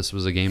 months ago, this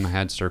was a game I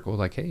had circled,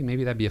 like, hey,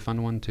 maybe that'd be a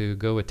fun one to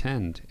go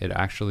attend. It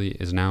actually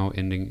is now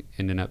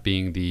ending up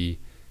being the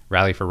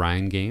Rally for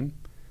Ryan game.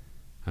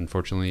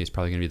 Unfortunately, it's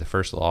probably going to be the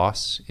first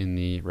loss in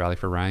the Rally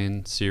for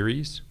Ryan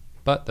series,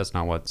 but that's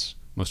not what's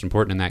most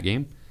important in that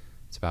game.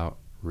 It's about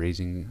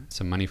raising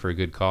some money for a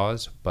good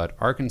cause. But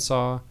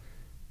Arkansas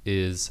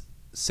is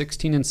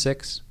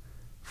 16-6,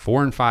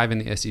 4-5 in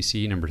the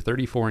SEC, number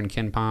 34 in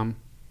KenPom,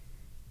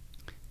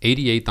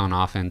 88th on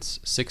offense,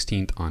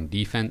 16th on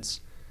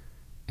defense,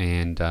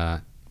 and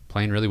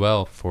playing really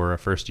well for a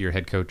first-year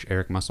head coach,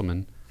 Eric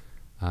Musselman,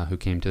 who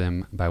came to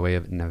them by way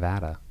of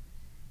Nevada.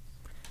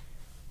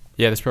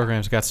 Yeah, this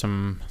program's got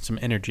some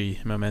energy,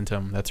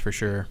 momentum, that's for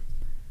sure.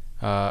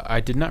 I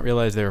did not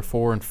realize they were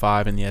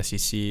 4-5 in the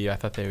SEC. I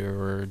thought they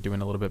were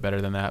doing a little bit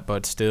better than that,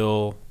 but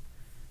still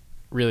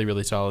really,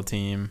 really solid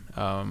team.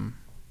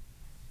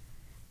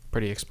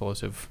 Pretty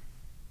explosive.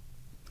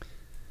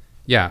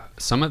 Yeah,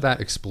 some of that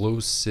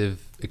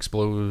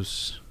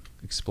explosiveness.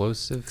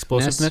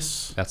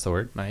 That's the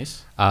word.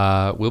 Nice.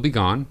 Will be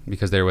gone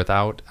because they're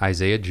without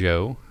Isaiah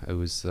Joe. It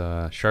was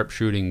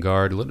sharpshooting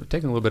guard,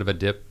 taking a little bit of a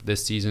dip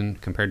this season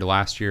compared to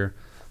last year,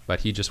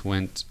 but he just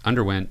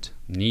underwent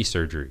knee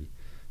surgery,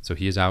 so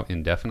he is out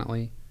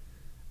indefinitely.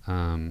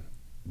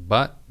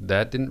 But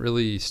that didn't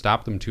really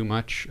stop them too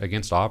much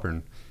against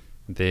Auburn.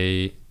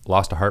 They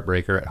lost a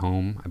heartbreaker at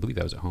home. I believe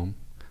that was at home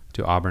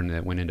to Auburn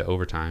that went into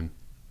overtime.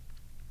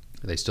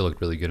 They still looked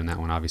really good in that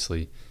one,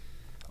 obviously.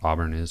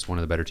 Auburn is one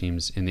of the better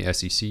teams in the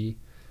SEC.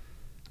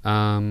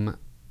 And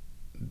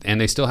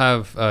they still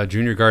have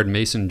junior guard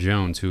Mason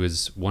Jones, who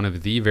is one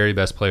of the very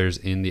best players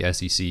in the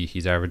SEC.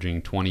 He's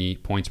averaging 20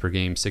 points per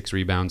game, 6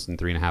 rebounds, and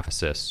 3.5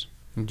 assists.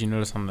 Did you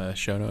notice on the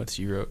show notes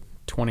you wrote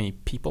 20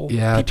 people?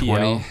 Yeah,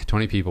 PPL?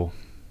 20 people.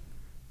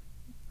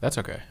 That's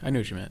okay. I knew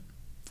what you meant.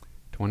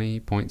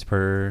 20 points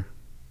per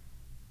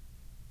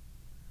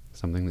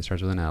something that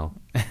starts with an L.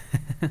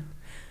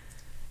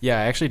 Yeah,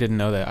 I actually didn't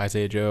know that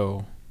Isaiah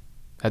Joe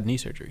had knee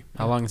surgery.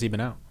 How long has he been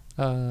out?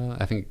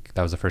 I think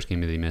that was the first game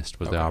that he missed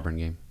was the Auburn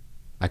game.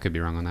 I could be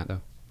wrong on that,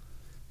 though.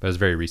 But it was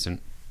very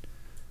recent.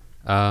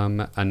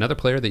 Another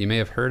player that you may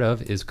have heard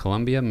of is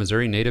Columbia,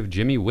 Missouri native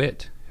Jimmy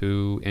Witt,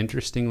 who,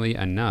 interestingly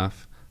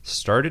enough,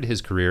 started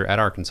his career at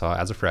Arkansas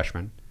as a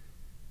freshman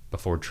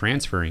before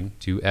transferring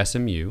to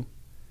SMU,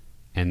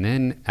 and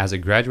then as a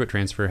graduate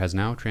transfer has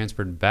now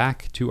transferred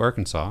back to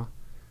Arkansas.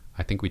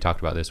 I think we talked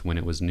about this when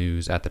it was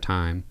news at the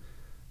time.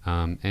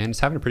 And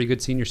is having a pretty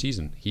good senior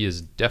season. He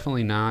is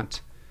definitely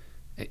not.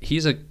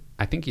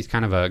 I think he's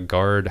kind of a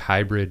guard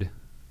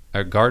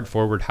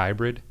forward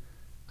hybrid.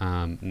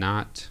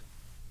 Not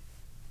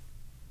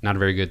a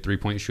very good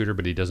 3-point shooter,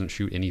 but he doesn't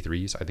shoot any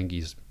threes. I think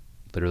he's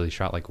literally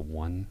shot like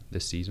 1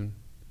 this season.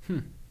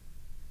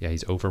 Yeah,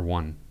 he's over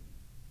 1.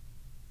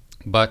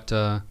 But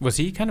was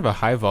he kind of a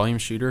high volume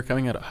shooter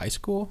coming out of high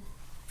school?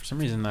 For some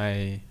reason,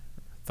 I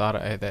thought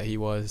that he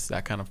was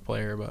that kind of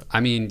player. But I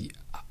mean,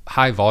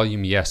 high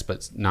volume, yes,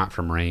 but not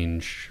from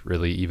range,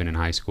 really, even in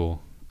high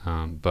school.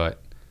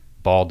 But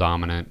ball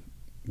dominant,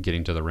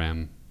 getting to the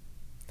rim.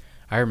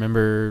 I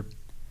remember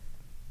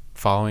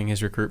following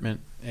his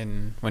recruitment,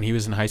 and when he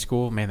was in high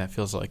school, man, that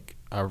feels like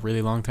a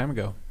really long time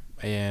ago.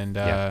 And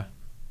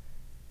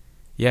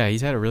yeah,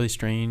 he's had a really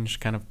strange,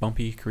 kind of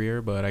bumpy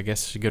career, but I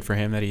guess good for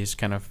him that he's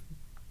kind of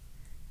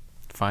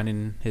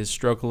finding his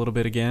stroke a little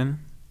bit again.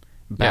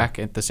 Back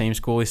at the same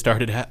school he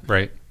started at.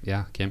 Right.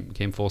 Yeah.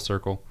 Came full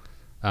circle.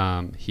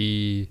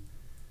 He,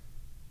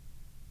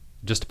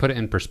 just to put it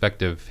in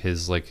perspective,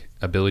 his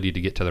ability to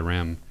get to the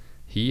rim,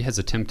 he has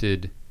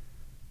attempted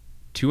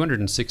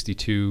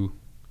 262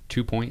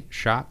 2-point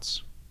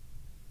shots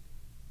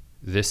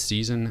this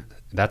season.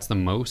 That's the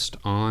most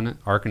on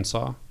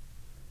Arkansas.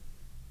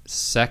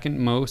 Second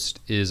most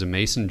is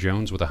Mason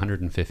Jones with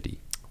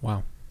 150.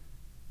 Wow.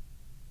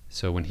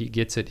 So when he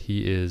gets it,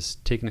 he is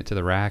taking it to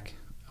the rack,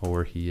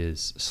 or he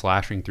is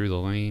slashing through the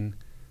lane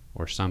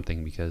or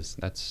something, because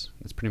that's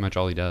pretty much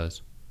all he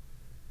does.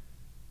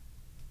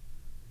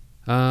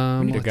 We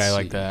need a guy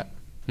like that.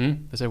 I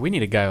said we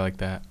need a guy like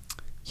that.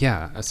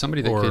 Yeah,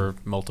 somebody that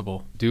could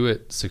multiple do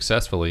it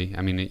successfully.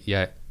 I mean,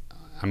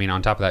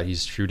 on top of that,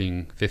 he's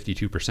shooting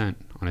 52%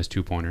 on his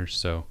 2-pointers.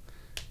 So,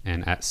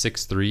 and at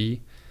 6'3",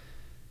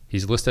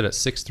 he's listed at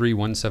 6'3",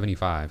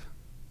 175.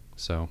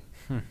 So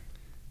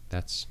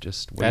that's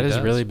just what that he is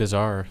does. really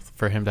bizarre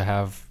for him to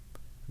have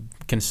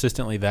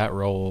consistently that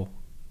role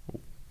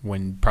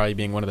when probably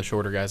being one of the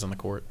shorter guys on the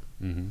court.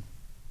 Mm-hmm.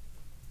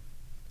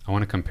 I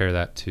want to compare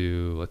that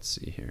to, let's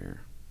see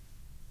here,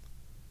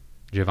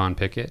 Javon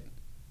Pickett.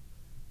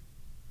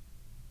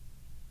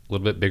 A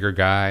little bit bigger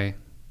guy.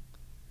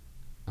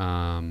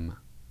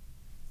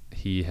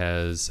 He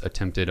has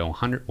attempted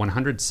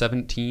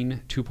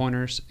 117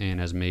 2-pointers and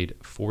has made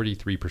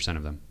 43%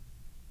 of them.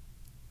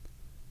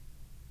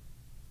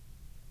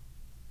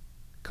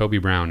 Kobe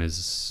Brown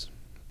is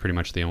pretty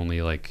much the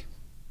only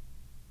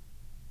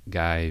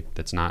guy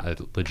that's not a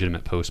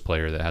legitimate post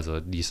player that has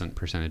a decent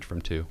percentage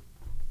from 2.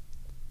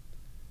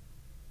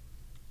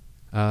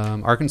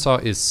 Arkansas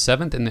is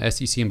 7th in the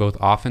SEC in both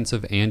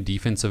offensive and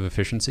defensive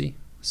efficiency.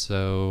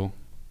 So,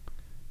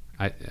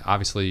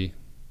 obviously,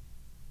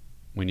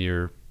 when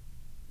you're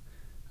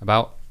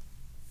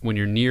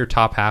near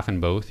top half in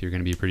both, you're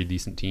going to be a pretty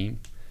decent team.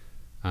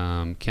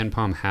 Ken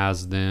Pom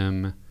has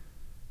them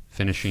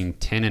finishing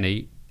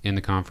 10-8 in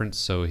the conference,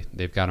 so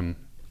they've got them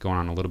going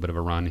on a little bit of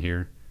a run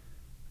here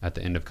at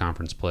the end of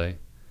conference play.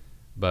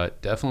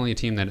 But definitely a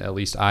team that at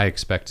least I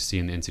expect to see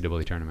in the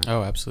NCAA tournament.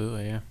 Oh,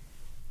 absolutely, yeah.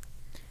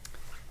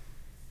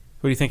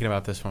 What are you thinking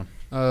about this one?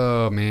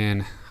 Oh,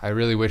 man. I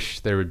really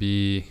wish there would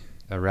be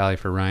a rally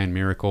for Ryan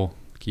Miracle,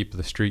 keep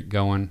the streak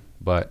going.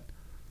 But,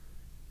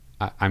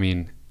 I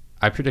mean,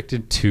 I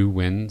predicted 2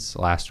 wins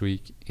last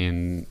week,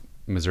 and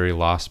Missouri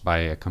lost by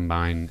a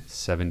combined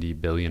 70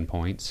 billion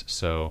points.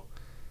 So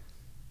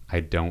I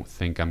don't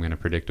think I'm going to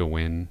predict a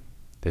win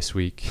this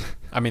week.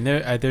 I mean,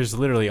 there's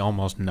literally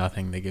almost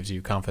nothing that gives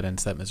you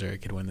confidence that Missouri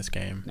could win this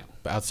game. No.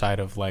 Outside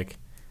of like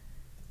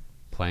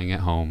playing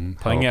at home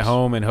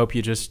and hope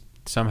you just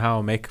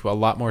somehow make a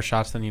lot more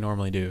shots than you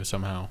normally do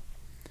somehow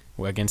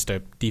against a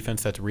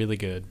defense that's really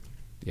good.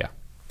 Yeah.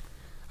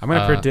 I'm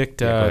going to predict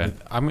go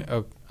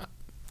ahead.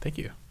 thank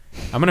you.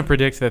 I'm going to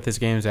predict that this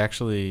game is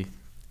actually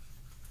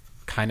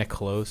kind of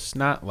close,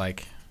 not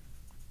like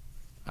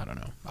I don't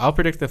know. I'll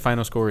predict the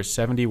final score is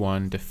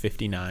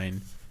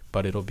 71-59,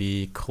 but it'll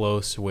be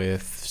close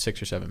with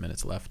 6 or 7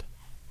 minutes left.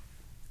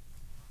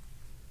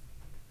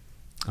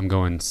 I'm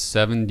going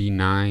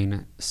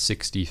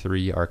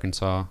 79-63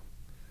 Arkansas,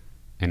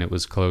 and it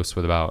was close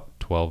with about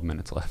 12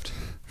 minutes left.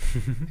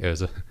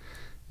 It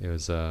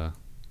was a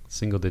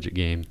single-digit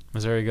game.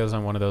 Missouri goes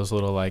on one of those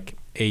little like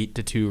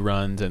 8-2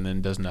 runs and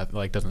then doesn't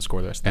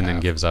score the rest of the And then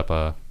half. gives up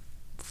a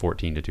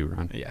 14-2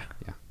 run. Yeah.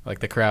 Yeah. Like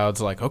the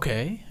crowd's like,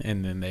 okay,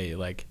 and then they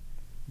like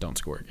don't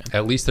score again.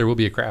 At least there will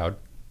be a crowd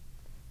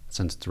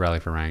since it's a Rally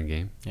for Ryan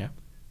game. Yeah.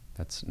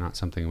 That's not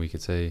something we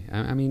could say.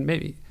 I mean,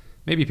 maybe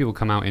people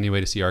come out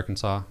anyway to see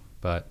Arkansas,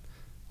 but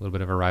a little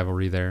bit of a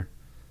rivalry there.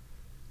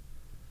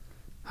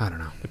 I don't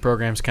know. The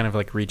program's kind of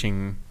like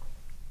reaching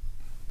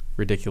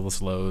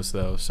ridiculous lows,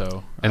 though.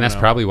 So, and that's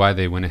probably why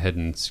they went ahead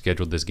and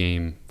scheduled this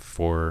game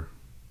for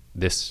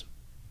this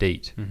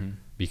date,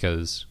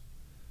 because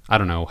I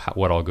don't know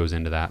what all goes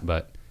into that,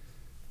 but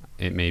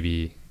it may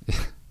be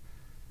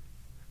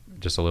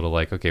just a little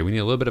like, okay, we need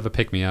a little bit of a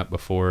pick-me-up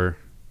before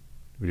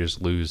we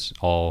just lose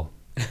all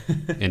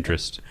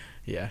interest.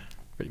 Yeah,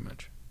 pretty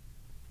much.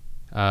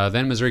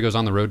 Then Missouri goes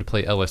on the road to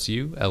play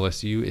LSU.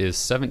 LSU is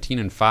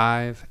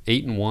 17-5,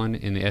 8-1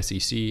 in the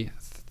SEC,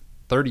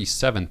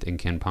 37th in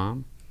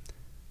KenPom,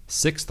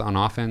 6th on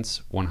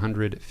offense,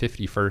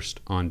 151st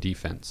on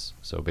defense.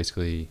 So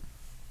basically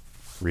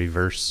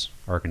reverse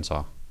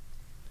Arkansas.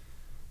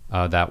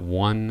 That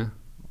one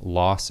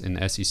loss in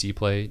the SEC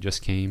play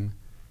just came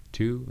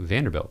to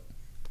Vanderbilt,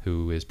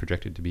 who is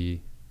projected to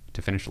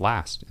finish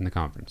last in the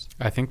conference.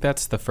 I think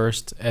that's the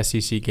first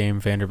SEC game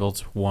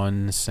Vanderbilt's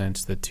won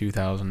since the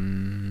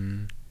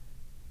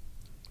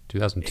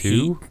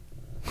 2002?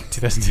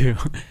 2002.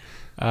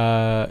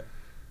 I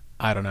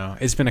don't know.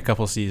 It's been a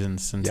couple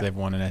seasons since they've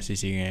won an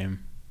SEC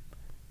game.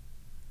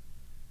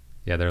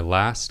 Yeah, their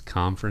last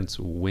conference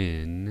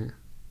win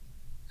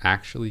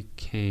actually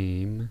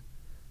came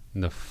in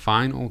the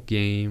final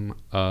game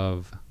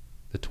of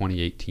the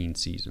 2018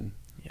 season.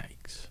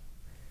 Yikes.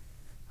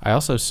 I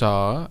also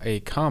saw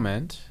a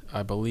comment,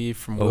 I believe,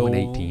 from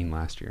 0-18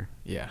 last year.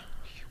 Yeah.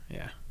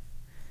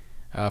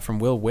 From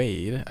Will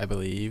Wade, I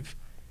believe,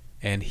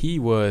 and he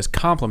was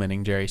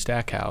complimenting Jerry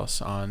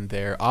Stackhouse on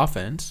their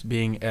offense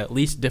being at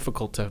least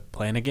difficult to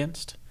plan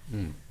against,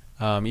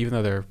 even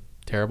though they're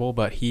terrible.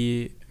 But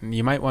you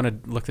might want to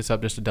look this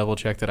up just to double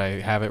check that I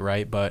have it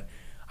right, but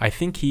I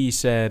think he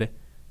said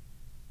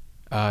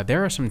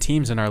there are some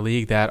teams in our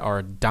league that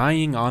are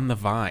dying on the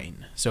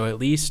vine. So at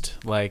least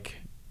like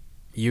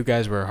you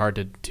guys were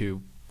hard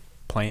to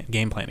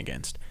game plan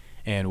against.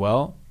 And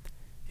well,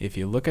 if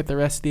you look at the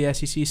rest of the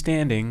SEC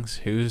standings,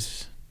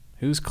 who's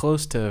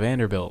close to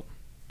Vanderbilt?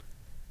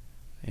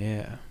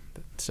 Yeah.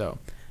 So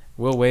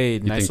Will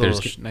Wade, nice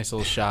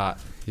little shot.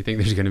 You think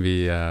there's going to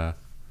be a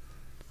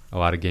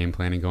lot of game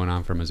planning going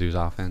on for Mizzou's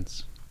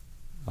offense,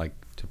 like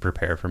to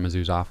prepare for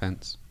Mizzou's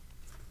offense?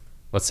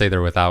 Let's say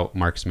they're without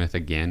Mark Smith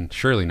again.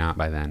 Surely not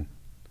by then.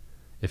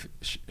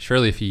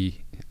 Surely if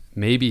he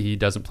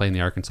doesn't play in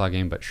the Arkansas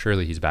game, but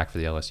surely he's back for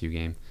the LSU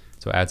game.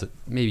 So it adds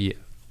maybe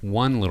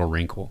one little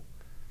wrinkle,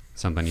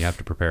 something you have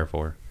to prepare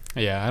for.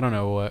 Yeah, I don't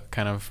know what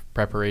kind of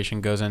preparation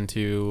goes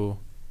into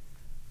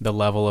the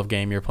level of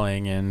game you're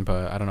playing in,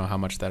 but I don't know how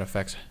much that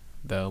affects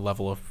the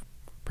level of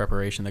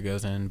preparation that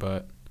goes in,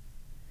 but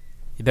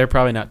they're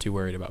probably not too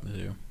worried about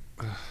Mizzou.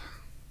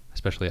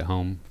 Especially at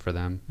home for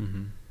them.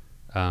 Mm-hmm.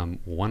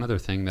 One other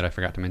thing that I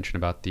forgot to mention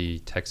about the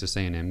Texas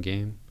A&M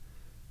game,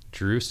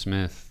 Drew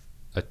Smith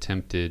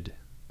attempted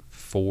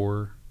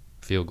 4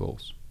 field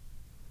goals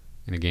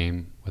in a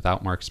game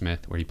without Mark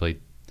Smith, where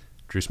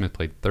Drew Smith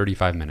played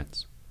 35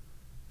 minutes.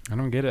 I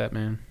don't get it,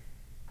 man.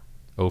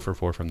 0 for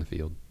 4 from the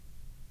field.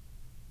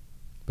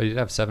 But he did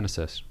have 7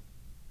 assists.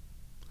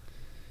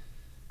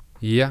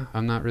 Yeah,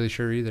 I'm not really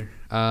sure either.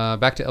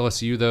 Back to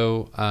LSU,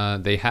 though.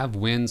 They have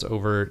wins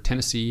over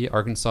Tennessee,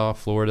 Arkansas,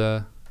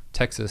 Florida,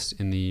 Texas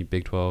in the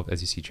Big 12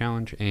 SEC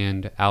Challenge,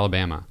 and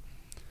Alabama.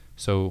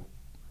 So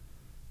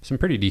some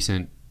pretty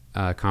decent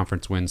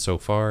conference wins so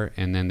far.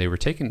 And then they were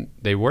taken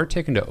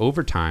to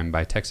overtime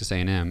by Texas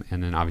A&M,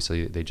 and then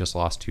obviously they just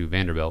lost to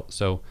Vanderbilt.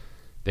 So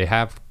they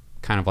have,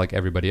 kind of like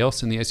everybody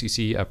else in the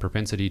SEC, a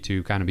propensity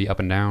to kind of be up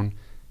and down,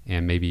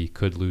 and maybe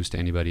could lose to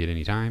anybody at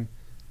any time.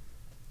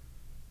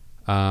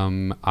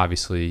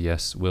 Obviously,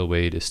 yes, Will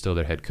Wade is still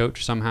their head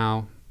coach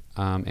somehow.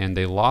 And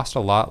they lost a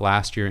lot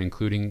last year,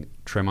 including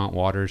Tremont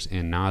Waters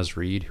and Naz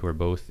Reid, who are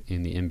both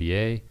in the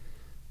NBA.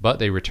 But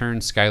they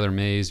returned Skylar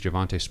Mays,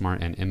 Javonte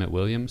Smart, and Emmett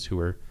Williams, who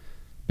were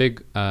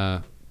big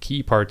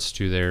key parts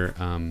to their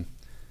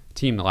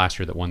team last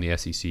year that won the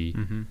SEC.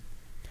 Mm-hmm.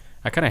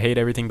 I kind of hate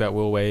everything about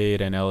Will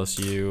Wade and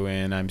LSU,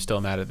 and I'm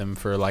still mad at them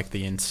for like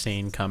the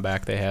insane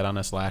comeback they had on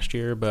us last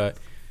year. But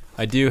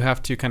I do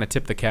have to kind of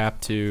tip the cap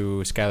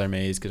to Skylar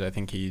Mays because I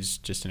think he's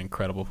just an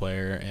incredible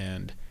player,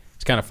 and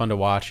it's kind of fun to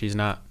watch. He's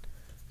not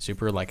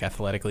super like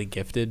athletically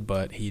gifted,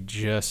 but he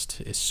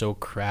just is so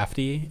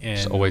crafty and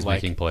just always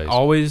like, making plays.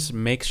 Always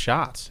makes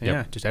shots. Yep.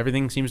 Yeah, just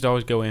everything seems to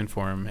always go in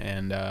for him,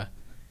 and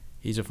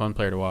he's a fun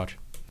player to watch.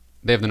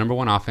 They have the number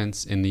one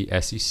offense in the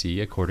SEC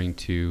according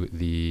to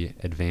the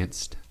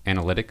advanced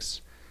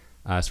analytics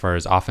as far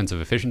as offensive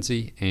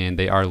efficiency, and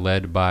they are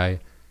led by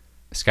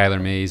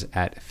Skylar Mays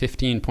at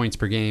 15 points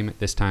per game.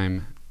 This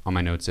time on my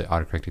notes it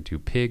autocorrected to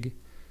pig,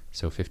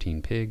 so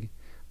 15 pig.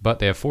 But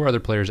they have 4 other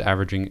players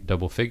averaging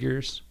double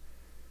figures.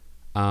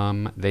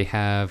 They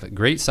have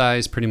great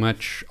size pretty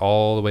much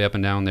all the way up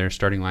and down their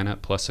starting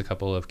lineup, plus a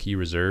couple of key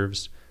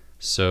reserves.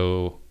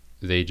 So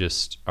they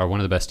just are one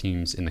of the best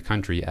teams in the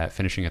country at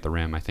finishing at the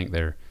rim. I think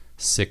they're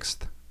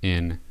 6th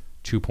in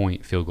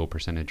 2-point field goal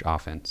percentage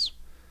offense.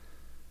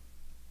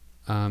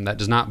 That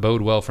does not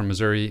bode well for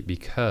Missouri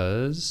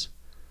because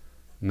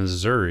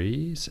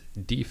Missouri's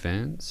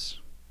defense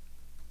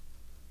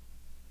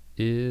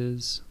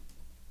is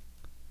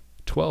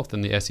 12th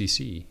in the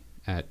SEC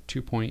at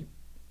 2-point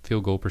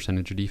field goal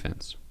percentage of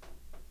defense.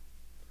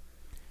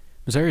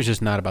 Missouri's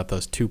just not about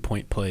those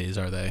 2-point plays,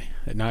 are they?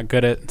 They're not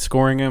good at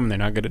scoring them. They're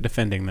not good at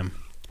defending them.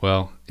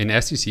 Well,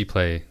 in SEC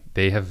play,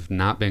 they have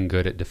not been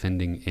good at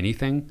defending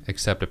anything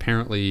except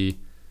apparently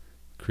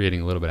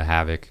creating a little bit of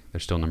havoc. They're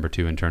still number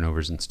 2 in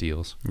turnovers and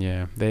steals.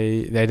 Yeah,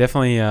 they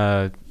definitely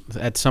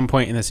at some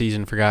point in the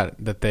season forgot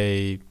that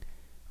they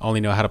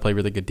only know how to play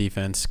really good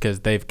defense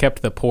because they've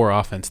kept the poor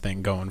offense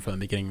thing going from the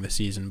beginning of the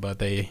season, but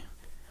they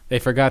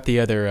forgot the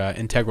other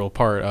integral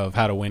part of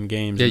how to win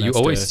games. Yeah, you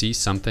always see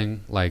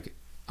something like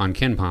on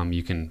KenPom,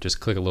 you can just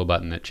click a little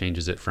button that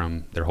changes it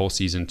from their whole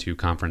season to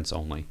conference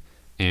only.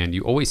 And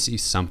you always see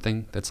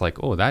something that's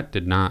like, oh, that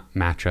did not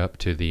match up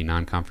to the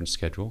non-conference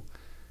schedule.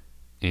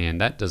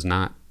 And that does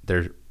not,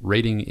 their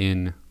rating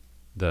in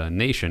the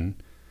nation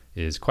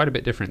is quite a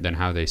bit different than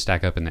how they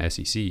stack up in the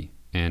SEC.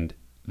 And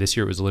this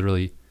year it was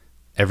literally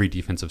every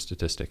defensive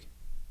statistic.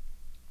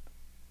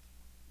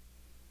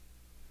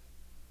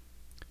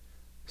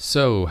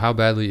 So how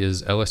badly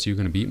is LSU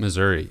going to beat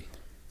Missouri?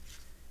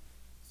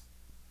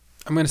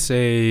 I'm going to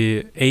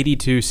say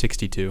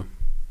 82-62.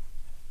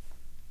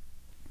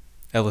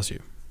 LSU.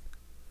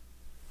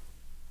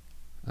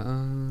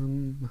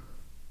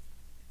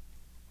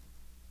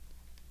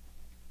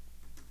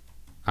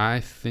 I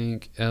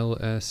think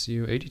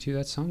LSU 82.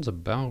 That sounds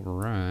about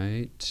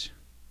right.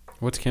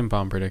 What's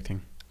KenPom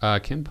predicting?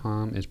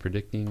 KenPom is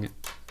predicting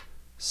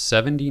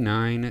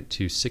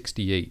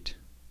 79-68.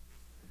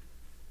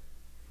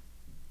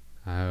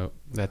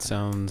 That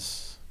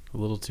sounds a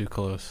little too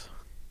close.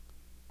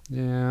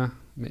 Yeah,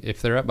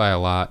 if they're up by a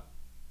lot,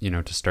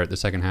 to start the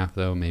second half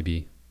though,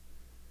 maybe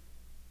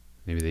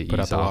they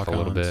ease off a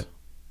little bit.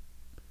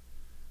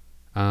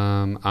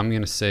 I'm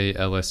gonna say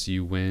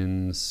LSU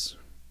wins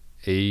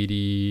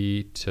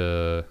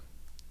 80-64.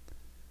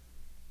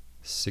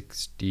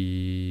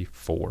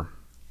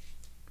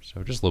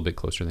 So just a little bit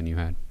closer than you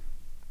had.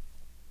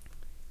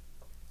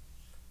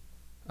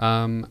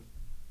 I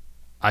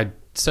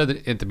said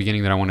that at the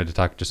beginning that I wanted to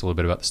talk just a little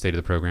bit about the state of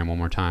the program one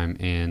more time,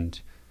 and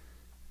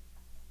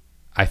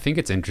I think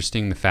it's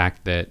interesting the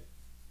fact that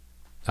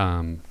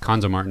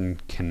Cuonzo Martin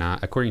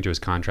cannot, according to his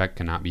contract,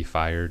 cannot be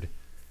fired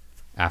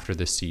after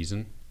this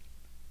season,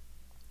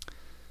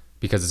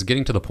 because it's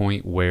getting to the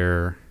point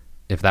where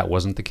if that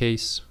wasn't the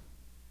case,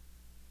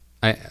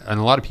 and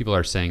a lot of people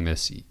are saying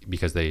this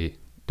because they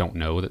don't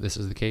know that this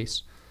is the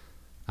case.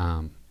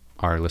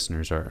 Our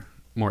listeners are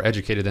more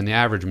educated than the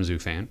average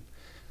Mizzou fan,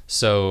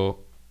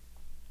 so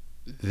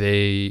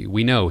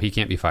we know he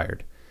can't be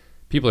fired.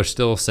 People are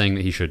still saying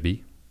that he should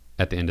be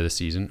at the end of the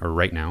season or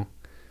right now.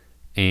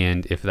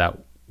 And if that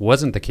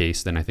wasn't the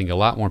case, then I think a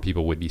lot more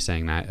people would be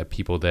saying that, of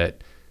people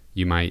that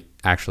you might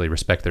actually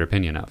respect their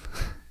opinion of.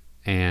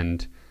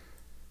 And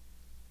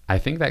I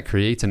think that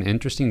creates an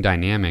interesting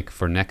dynamic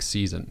for next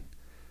season,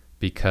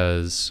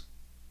 because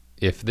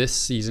if this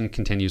season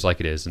continues like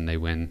it is and they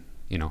win,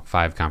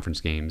 5 conference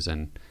games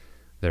and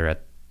they're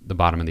at the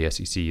bottom of the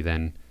SEC,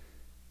 then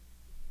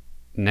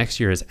next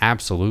year is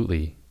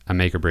absolutely a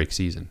make or break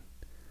season.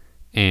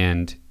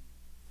 And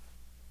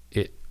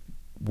it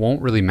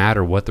won't really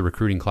matter what the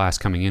recruiting class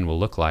coming in will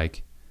look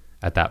like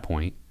at that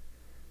point.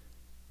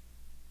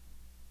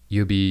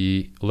 You'll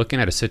be looking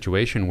at a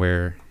situation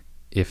where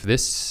if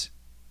this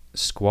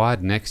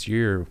squad next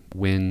year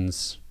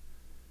wins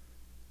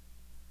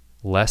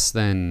less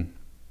than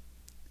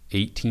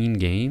 18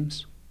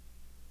 games,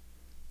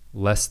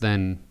 less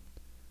than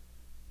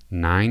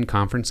 9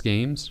 conference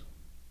games,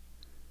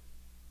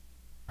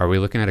 are we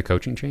looking at a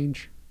coaching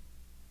change?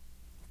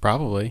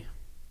 Probably.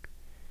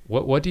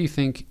 What do you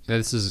think?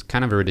 This is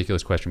kind of a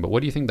ridiculous question, but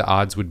what do you think the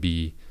odds would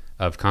be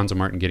of Cuonzo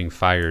Martin getting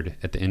fired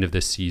at the end of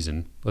this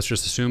season? Let's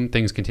just assume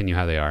things continue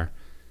how they are.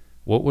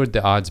 What would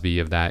the odds be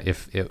of that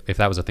if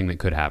that was a thing that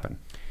could happen?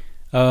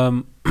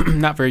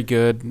 Not very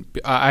good.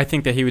 I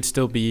think that he would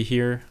still be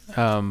here.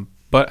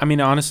 But I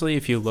mean, honestly,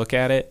 if you look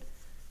at it,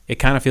 it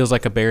kind of feels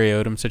like a Barry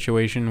Odom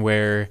situation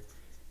where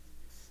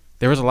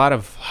there was a lot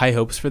of high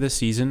hopes for this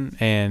season,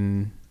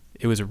 and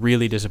it was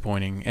really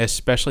disappointing,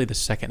 especially the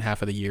second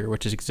half of the year,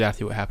 which is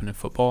exactly what happened in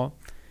football.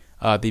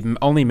 The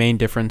only main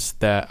difference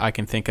that I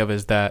can think of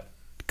is that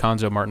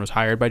Konzo Martin was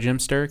hired by Jim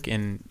Sterk,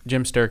 and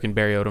Jim Sterk and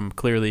Barry Odom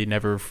clearly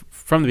never,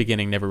 from the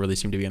beginning, never really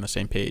seemed to be on the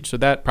same page. So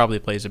that probably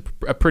plays a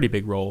pretty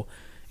big role.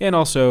 And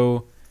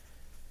also,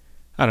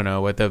 I don't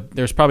know,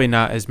 there's probably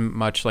not as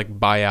much like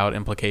buyout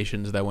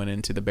implications that went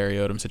into the Barry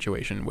Odom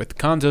situation. With the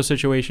Konzo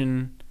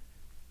situation,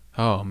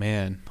 oh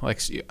man, like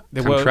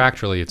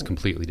contractually, it's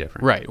completely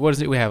different. Right? What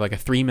is it? We have like a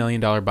 $3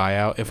 million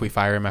buyout if we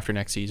fire him after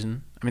next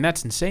season. I mean,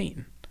 that's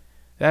insane.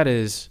 That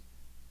is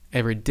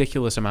a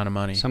ridiculous amount of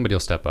money. Somebody will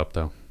step up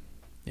though.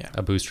 Yeah,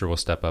 a booster will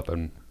step up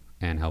and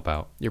help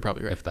out. You're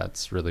probably right if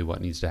that's really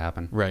what needs to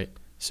happen. Right.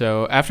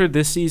 So after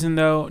this season,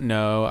 though,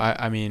 no,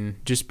 I mean,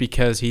 just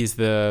because he's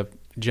the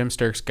Jim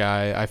Sterk's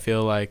guy, I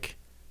feel like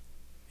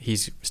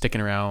he's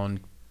sticking around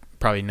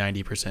probably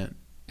 90%.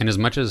 And as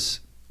much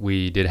as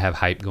we did have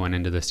hype going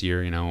into this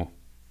year,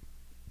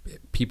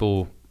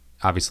 people,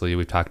 obviously,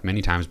 we've talked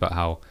many times about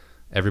how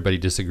everybody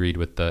disagreed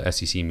with the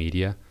SEC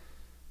media.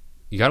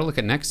 You got to look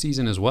at next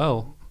season as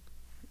well.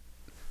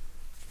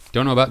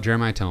 Don't know about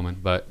Jeremiah Tillman,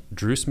 but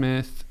Drew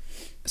Smith,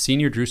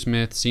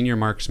 senior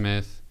Mark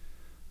Smith,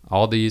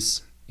 all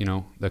these,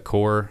 the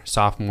core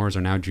sophomores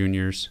are now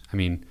juniors. I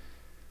mean,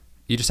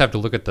 you just have to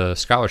look at the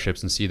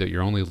scholarships and see that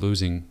you're only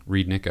losing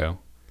Reed Nico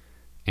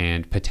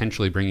and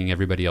potentially bringing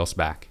everybody else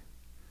back.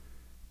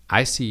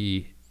 I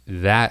see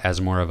that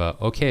as more of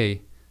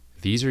okay,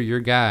 these are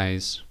your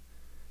guys.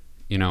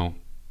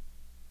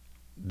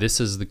 This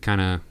is the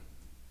kind of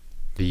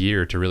the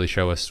year to really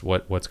show us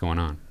what's going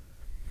on.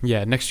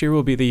 Yeah, next year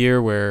will be the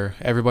year where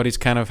everybody's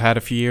kind of had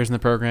a few years in the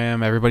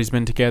program. Everybody's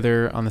been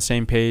together on the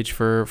same page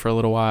for a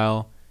little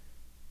while.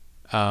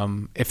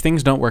 If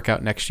things don't work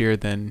out next year,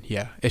 then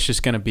yeah, it's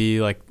just going to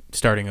be like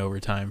starting over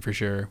time for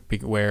sure,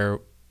 where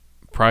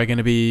probably going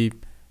to be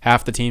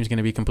half the team's going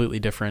to be completely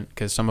different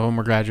because some of them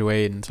will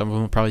graduate and some of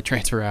them will probably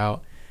transfer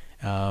out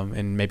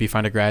and maybe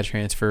find a grad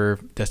transfer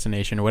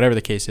destination or whatever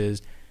the case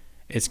is.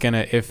 It's going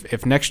to,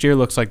 if next year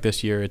looks like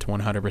this year, it's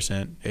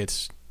 100%.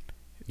 It's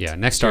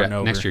next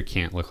year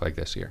can't look like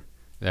this year.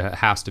 There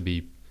has to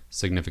be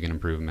significant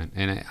improvement,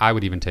 and I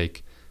would even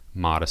take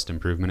modest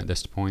improvement at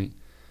this point.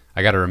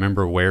 I got to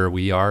remember where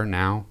we are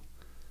now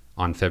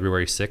on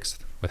February 6th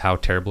with how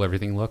terrible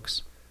everything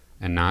looks,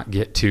 and not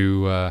get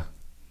too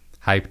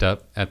hyped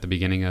up at the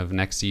beginning of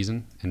next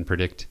season and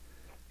predict,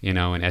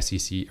 an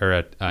SEC or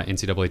a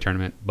NCAA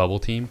tournament bubble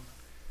team,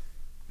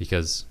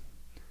 because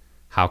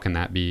how can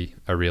that be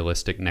a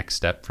realistic next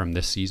step from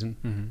this season?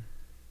 Mm-hmm.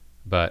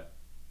 But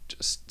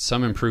just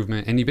some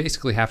improvement, and you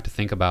basically have to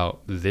think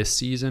about this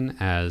season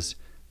as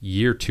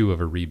year 2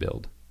 of a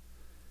rebuild.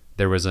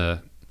 There was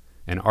an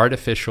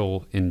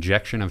artificial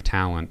injection of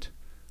talent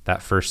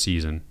that first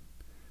season,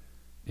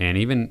 and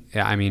even,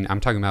 I'm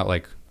talking about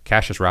like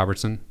Cassius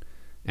Robertson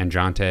and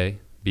Jonte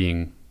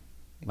being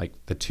like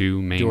the two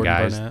main Jordan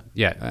guys. Barnett.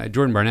 Yeah,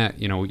 Jordan Barnett,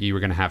 you were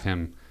going to have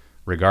him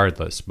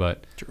regardless,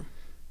 but True.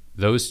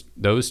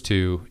 Those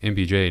two,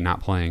 MPJ not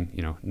playing,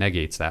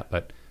 negates that,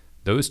 but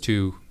those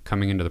two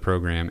coming into the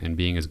program and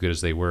being as good as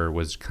they were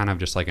was kind of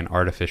just like an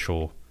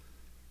artificial,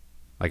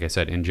 like I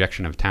said,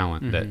 injection of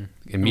talent that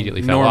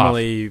immediately fell off.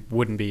 Normally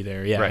wouldn't be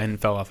there, yeah, right. And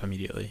fell off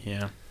immediately,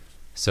 yeah.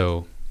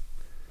 So,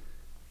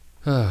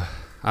 I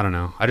don't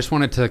know. I just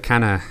wanted to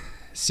kind of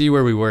see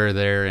where we were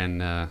there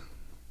and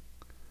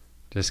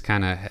just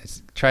kind of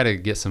try to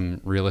get some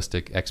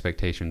realistic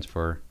expectations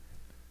for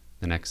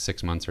the next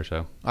 6 months or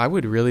so. I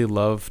would really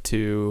love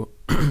to,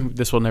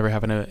 this will never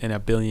happen in a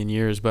billion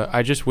years, but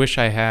I just wish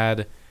I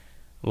had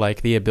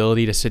like the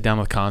ability to sit down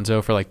with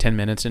Konzo for like 10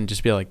 minutes and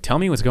just be like, tell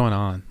me what's going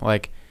on.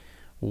 Like,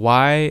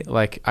 why,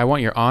 like, I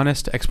want your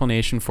honest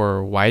explanation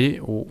for why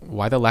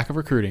the lack of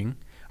recruiting.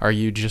 Are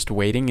you just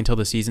waiting until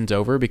the season's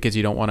over because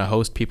you don't want to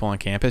host people on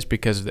campus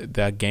because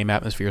the game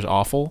atmosphere is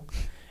awful?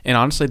 And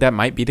honestly, that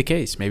might be the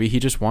case. Maybe he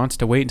just wants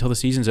to wait until the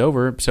season's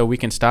over so we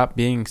can stop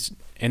being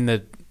in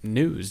the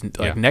news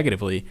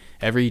negatively.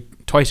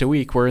 Twice a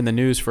week we're in the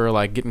news for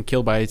like getting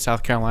killed by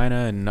South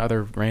Carolina and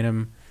other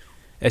random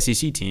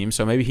SEC teams.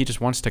 So maybe he just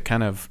wants to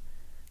kind of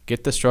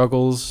get the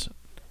struggles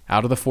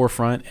out of the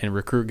forefront and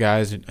recruit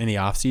guys in the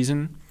off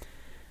season.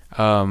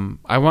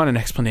 I want an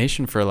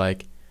explanation for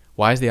like,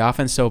 why is the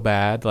offense so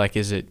bad? Like,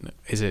 is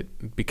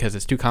it because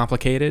it's too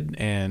complicated,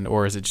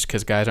 or is it just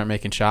because guys aren't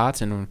making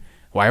shots? And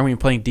why aren't we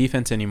playing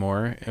defense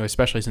anymore?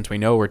 Especially since we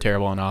know we're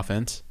terrible on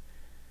offense.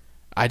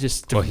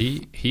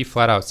 He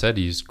flat out said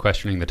he's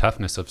questioning the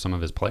toughness of some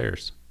of his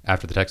players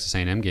after the Texas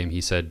A&M game.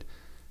 He said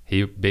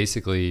he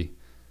basically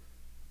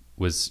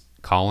was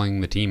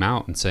calling the team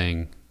out and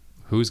saying,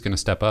 who's going to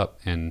step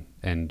up and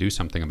do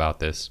something about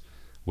this,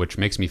 which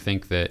makes me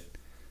think that,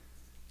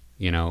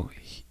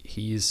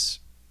 he's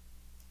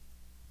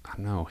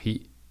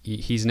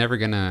never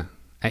going to,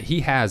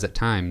 he has at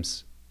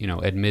times,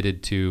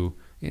 admitted to,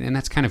 and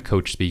that's kind of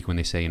coach speak when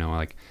they say,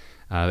 like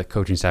the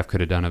coaching staff could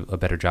have done a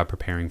better job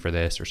preparing for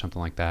this or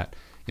something like that.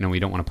 We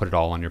don't want to put it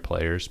all on your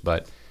players,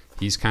 but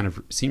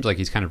seems like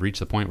he's kind of reached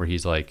the point where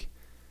he's like,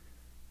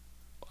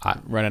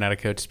 running out of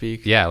coach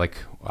speak. Yeah, like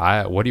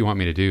what do you want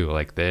me to do?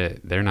 Like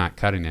they're not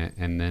cutting it,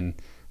 and then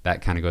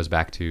that kind of goes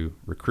back to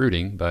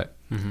recruiting. But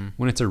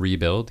when it's a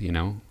rebuild,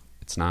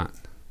 it's not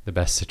the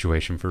best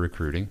situation for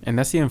recruiting. And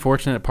that's the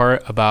unfortunate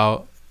part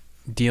about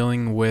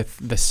dealing with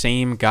the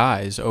same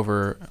guys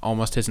over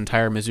almost his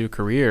entire Mizzou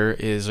career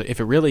is if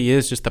it really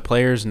is just the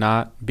players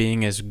not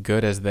being as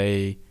good as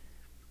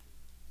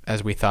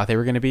we thought they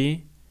were going to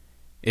be,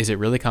 is it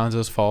really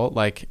Konzo's fault?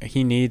 Like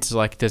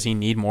does he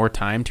need more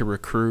time to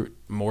recruit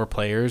more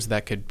players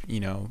that could,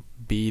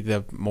 be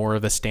the more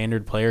of the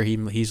standard player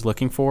he's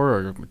looking for,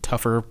 or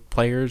tougher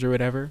players or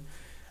whatever?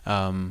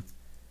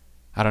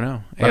 I don't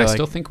know. But I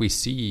still think we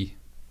see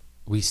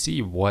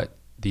what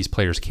these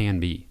players can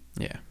be.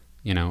 Yeah.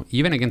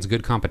 Even against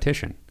good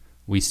competition,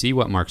 we see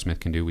what Mark Smith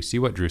can do. We see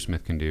what Drew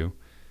Smith can do.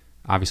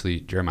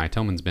 Obviously, Jeremiah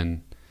Tillman's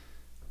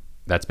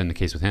that's been the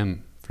case with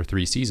him for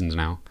 3 seasons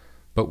now.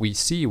 But we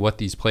see what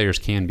these players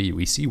can be.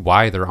 We see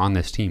why they're on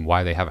this team,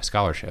 why they have a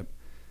scholarship.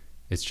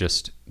 It's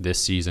just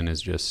this season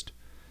is just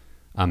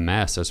a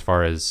mess as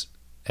far as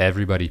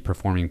everybody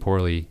performing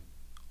poorly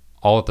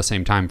all at the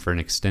same time for an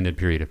extended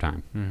period of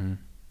time. Mm-hmm.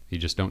 You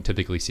just don't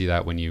typically see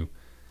that when you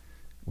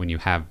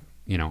have,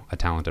 a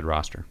talented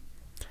roster.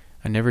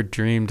 I never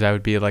dreamed I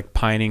would be like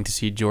pining to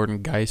see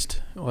Jordan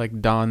Geist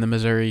like don the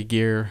Missouri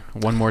gear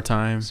one more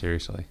time.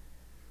 Seriously.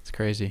 It's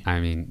crazy.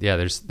 I mean, yeah,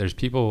 there's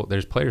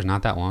players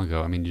not that long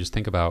ago. I mean, you just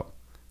think about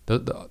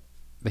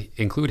they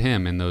include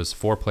him in those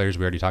 4 players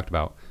we already talked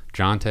about.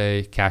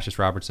 Jonte, Cassius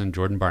Robertson,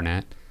 Jordan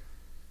Barnett.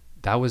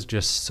 That was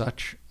just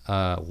such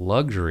a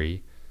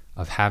luxury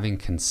of having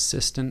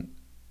consistent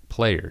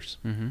players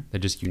that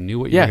just you knew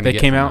what you were going to get. Yeah,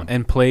 they came out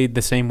and played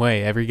the same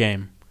way every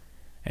game.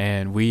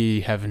 And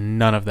we have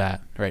none of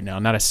that right now.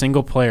 Not a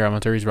single player on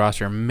Missouri's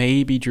roster,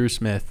 maybe Drew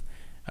Smith,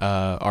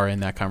 are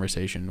in that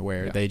conversation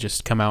where they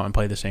just come out and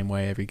play the same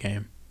way every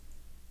game.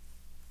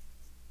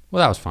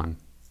 Well, that was fun.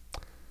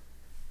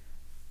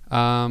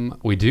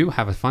 We do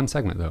have a fun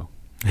segment, though.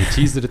 We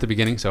teased it at the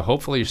beginning, so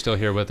hopefully you're still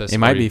here with us. It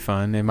might be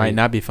fun. It might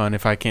not be fun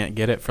if I can't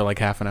get it for like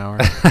half an hour.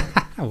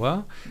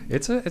 Well,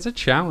 it's a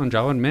challenge,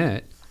 I'll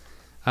admit.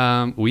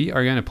 We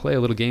are going to play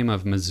a little game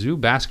of Mizzou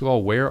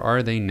basketball. Where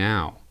are they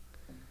now?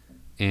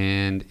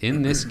 And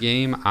in this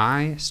game,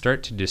 I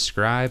start to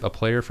describe a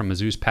player from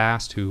Mizzou's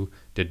past who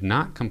did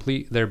not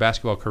complete their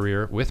basketball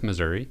career with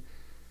Missouri,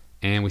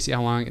 and we see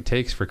how long it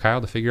takes for Kyle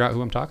to figure out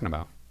who I'm talking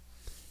about.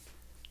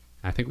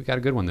 I think we got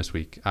a good one this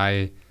week.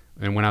 I'm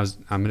going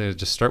to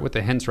just start with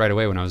the hints right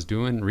away. When I was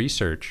doing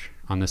research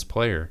on this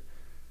player,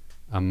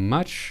 a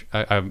much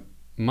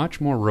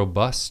more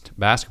robust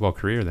basketball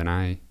career than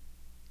I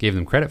gave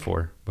them credit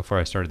for before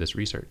I started this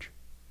research.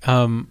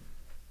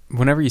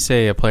 Whenever you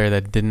say a player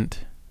that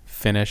didn't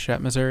finish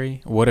at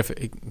Missouri,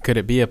 could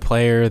it be a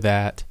player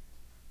that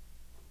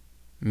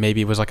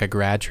maybe was like a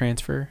grad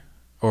transfer,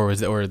 or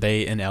are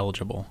they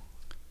ineligible?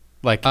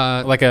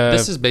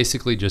 This is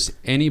basically just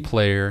any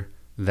player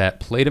that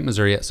played at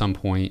Missouri at some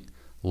point,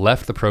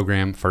 left the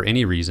program for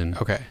any reason,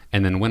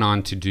 and then went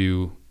on to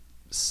do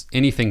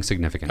anything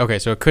significant. Okay,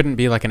 so it couldn't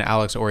be like an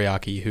Alex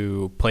Oriaki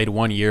who played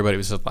 1 year, but it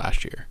was his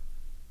last year.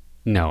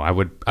 No, I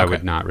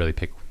would not really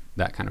pick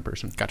that kind of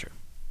person. Gotcha.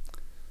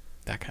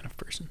 That kind of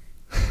person.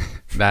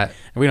 That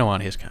we don't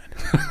want his kind.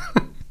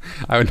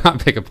 I would not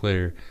pick a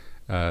player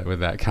with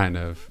that kind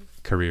of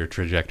career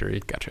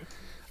trajectory. Gotcha.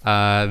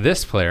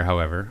 This player,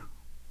 however,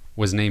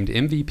 was named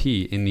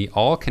MVP in the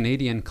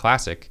All-Canadian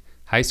Classic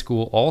High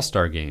School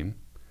All-Star Game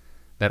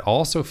that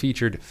also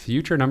featured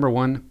future number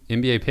 1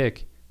 NBA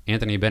pick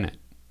Anthony Bennett.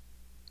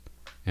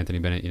 Anthony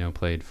Bennett,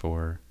 played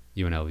for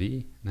UNLV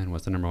and then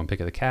was the number 1 pick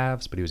of the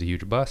Cavs, but he was a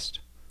huge bust.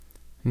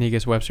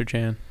 Negus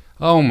Webster-Chan.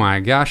 Oh my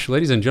gosh,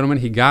 ladies and gentlemen,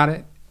 he got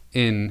it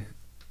in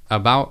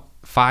about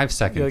 5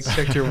 seconds. You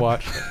checked your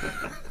watch.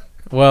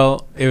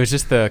 Well, it was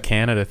just the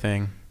Canada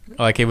thing.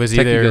 Like it was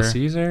Technical either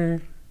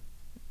Caesar.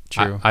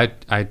 True.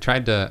 I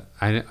tried to.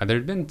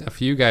 There'd been a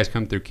few guys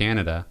come through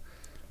Canada.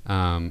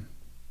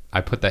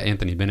 I put that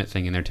Anthony Bennett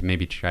thing in there to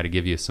maybe try to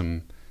give you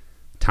some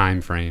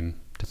time frame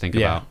to think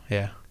about.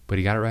 Yeah. But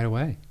he got it right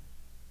away.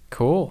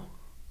 Cool.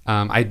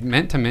 I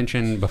meant to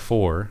mention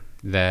before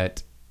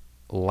that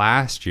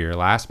last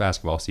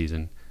basketball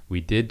season,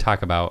 we did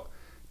talk about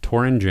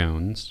Torrin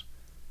Jones,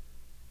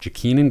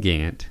 Jakeenan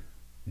Gant,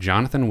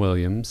 Jonathan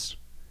Williams.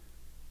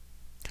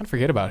 Can't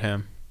forget about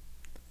him.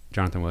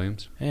 Jonathan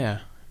Williams. Yeah.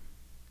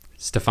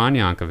 Stefan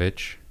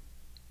Jankovic.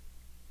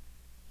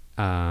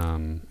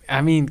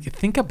 I mean,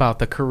 think about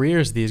the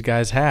careers these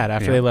guys had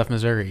after they left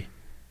Missouri.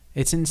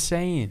 It's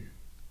insane.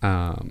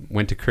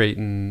 Went to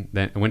Creighton,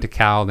 then went to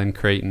Cal, then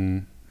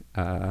Creighton.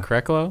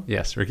 Kreklow?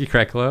 Yes, Ricky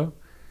Kreklow.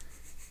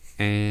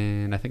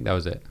 And I think that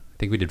was it. I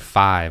think we did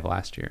 5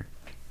 last year.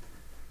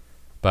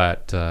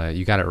 But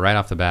you got it right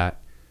off the bat.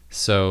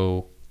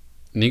 So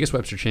Negus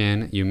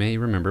Webster-Chan, you may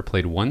remember,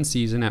 played 1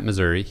 season at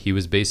Missouri. He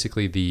was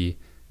basically the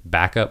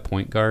backup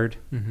point guard,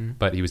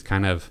 but he was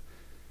kind of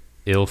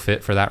ill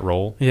fit for that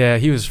role. Yeah,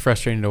 he was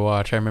frustrating to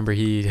watch. I remember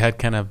he had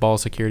kind of ball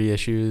security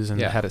issues and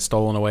had it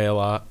stolen away a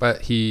lot.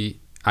 But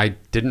I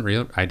didn't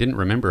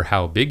remember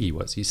how big he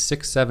was. He's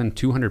 6'7",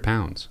 200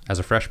 pounds as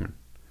a freshman.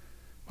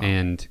 Wow.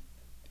 And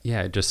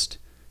just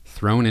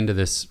thrown into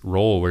this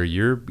role where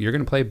you're going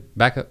to play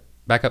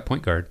backup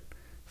point guard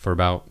for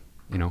about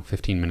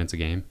 15 minutes a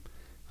game.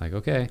 Like,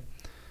 okay.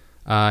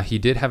 He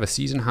did have a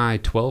season high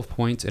 12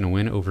 points in a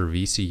win over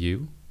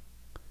VCU,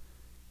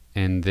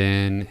 and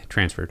then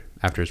transferred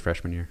after his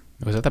freshman year.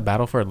 Was that the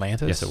battle for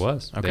Atlantis? Yes, it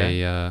was.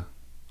 Okay. They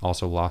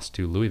also lost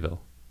to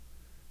Louisville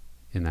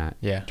in that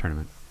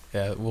tournament.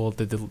 Yeah. Well,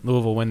 did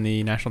Louisville win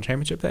the national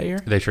championship that year?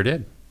 They sure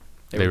did.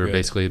 They were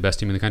basically the best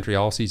team in the country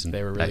all season.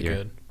 They were really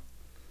good.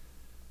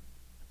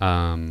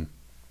 So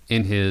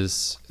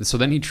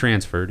then he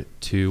transferred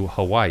to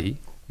Hawaii.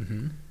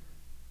 Mm-hmm.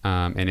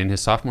 And in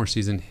his sophomore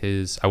season,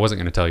 I wasn't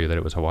going to tell you that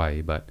it was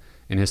Hawaii, but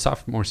in his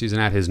sophomore season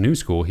at his new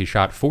school, he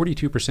shot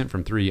 42%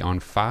 from three on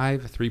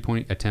 5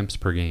 3-point attempts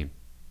per game.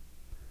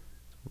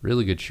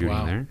 Really good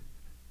shooting there.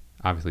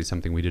 Obviously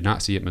something we did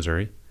not see at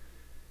Missouri.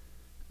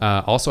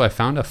 Also, I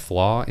found a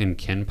flaw in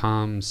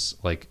KenPom's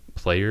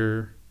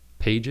player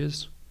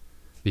pages,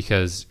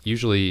 because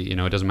usually,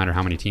 it doesn't matter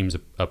how many teams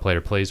a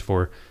player plays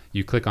for.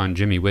 You click on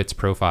Jimmy Witt's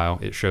profile,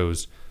 it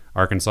shows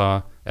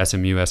Arkansas,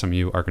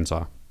 SMU,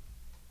 Arkansas.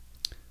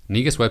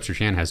 Negus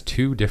Webster-Chan has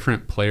 2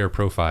 different player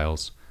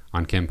profiles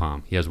on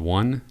KenPom. He has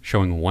one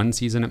showing 1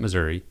 season at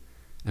Missouri,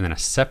 and then a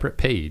separate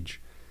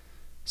page.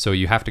 So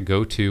you have to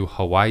go to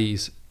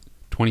Hawaii's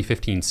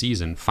 2015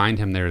 season, find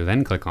him there,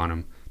 then click on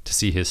him to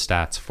see his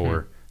stats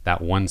for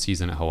that 1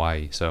 season at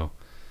Hawaii. So,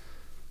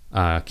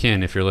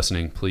 Ken, if you're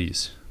listening,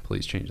 please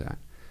change that.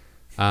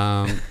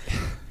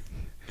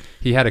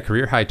 He had a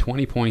career-high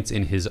 20 points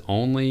in his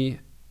only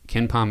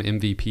KenPom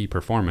MVP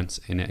performance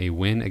in a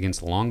win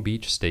against Long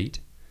Beach State.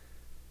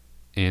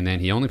 And then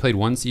he only played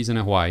 1 season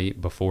at Hawaii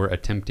before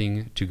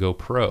attempting to go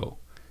pro.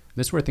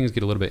 This is where things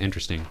get a little bit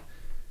interesting.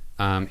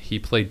 He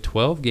played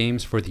 12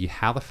 games for the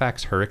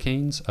Halifax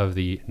Hurricanes of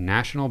the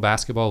National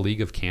Basketball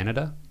League of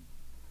Canada.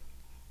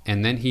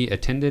 And then he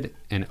attended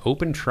an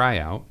open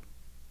tryout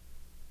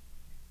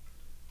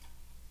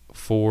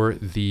for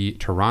the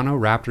Toronto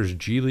Raptors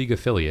G League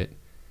affiliate.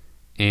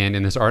 And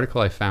in this article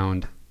I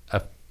found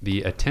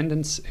the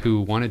attendants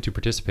who wanted to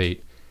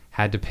participate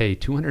had to pay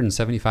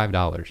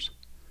 $275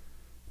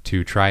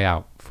 to try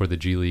out for the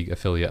G League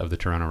affiliate of the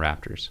Toronto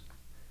Raptors.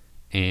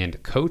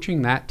 And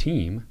coaching that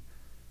team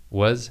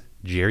was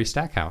Jerry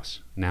Stackhouse,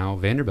 now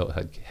Vanderbilt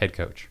head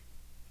coach.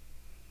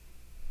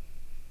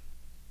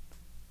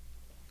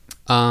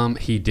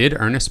 He did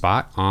earn a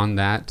spot on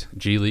that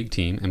G League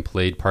team and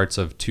played parts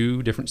of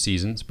 2 different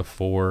seasons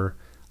before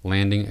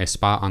landing a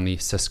spot on the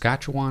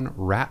Saskatchewan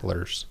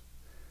Rattlers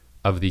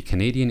of the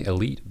Canadian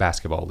Elite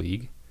Basketball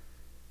League.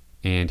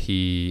 And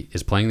he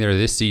is playing there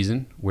this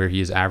season, where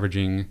he is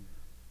averaging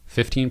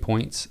 15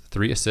 points,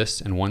 3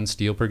 assists, and 1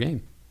 steal per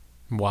game.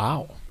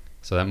 Wow.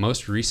 So that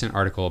most recent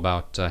article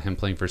about him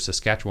playing for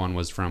Saskatchewan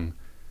was from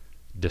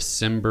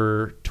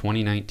December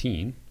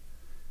 2019,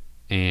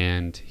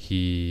 and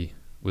he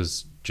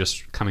was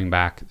just coming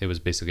back. It was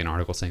basically an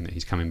article saying that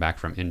he's coming back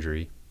from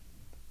injury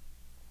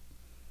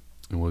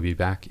and will be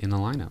back in the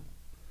lineup.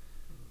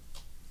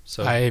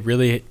 So I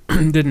really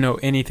didn't know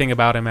anything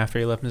about him after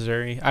he left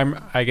Missouri.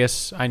 I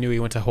guess I knew he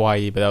went to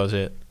Hawaii, but that was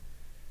it.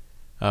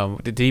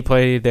 Did he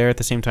play there at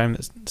the same time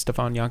that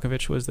Stefan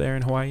Jankovic was there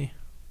in Hawaii?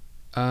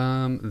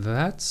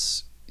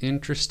 That's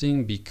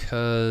interesting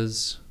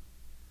because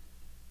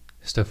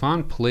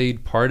Stefan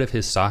played part of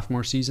his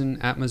sophomore season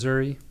at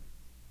Missouri.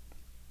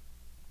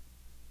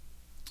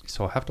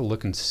 So I'll have to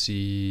look and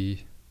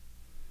see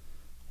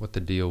what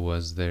the deal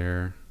was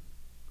there.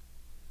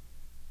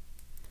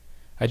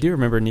 I do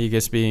remember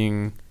Negus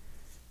being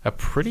a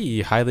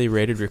pretty highly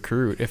rated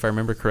recruit, if I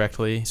remember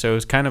correctly. So it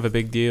was kind of a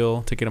big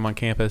deal to get him on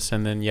campus.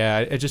 And then,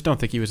 I just don't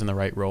think he was in the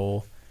right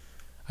role.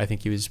 I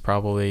think he was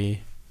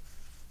probably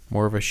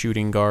more of a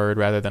shooting guard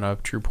rather than a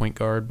true point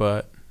guard.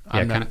 But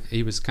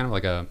he was kind of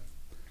like a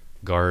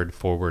guard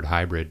forward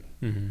hybrid.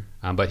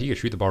 Mm-hmm. But he could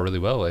shoot the ball really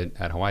well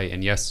at Hawaii.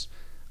 And yes,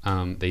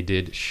 they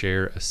did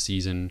share a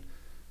season.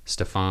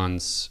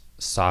 Stefan's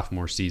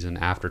sophomore season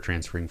after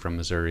transferring from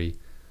Missouri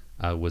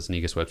was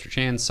Negus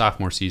Webster-Chan's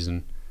sophomore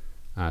season.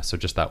 So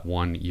just that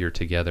 1 year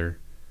together.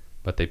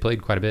 But they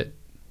played quite a bit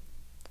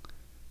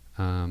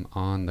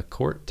on the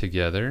court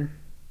together.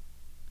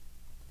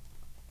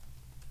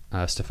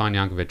 Stefan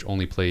Jankovic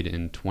only played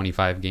in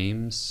 25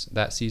 games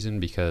that season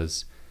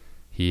because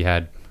he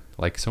had,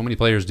 like so many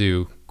players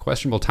do,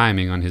 questionable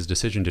timing on his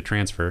decision to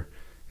transfer,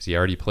 because he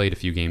already played a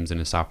few games in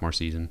his sophomore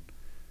season.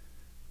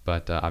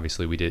 But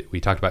obviously we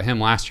talked about him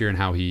last year and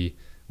how he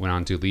went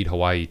on to lead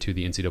Hawaii to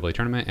the NCAA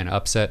tournament, an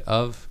upset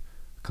of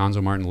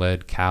Conzo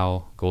Martin-led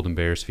Cal Golden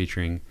Bears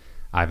featuring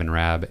Ivan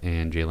Rabb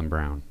and Jaylen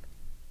Brown.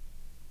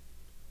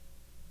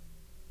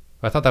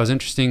 I thought that was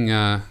interesting.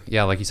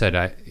 Like you said,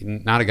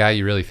 not a guy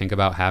you really think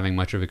about having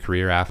much of a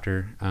career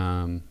after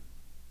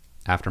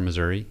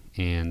Missouri,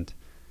 and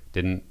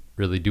didn't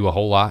really do a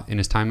whole lot in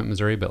his time at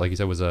Missouri, but like you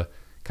said, was a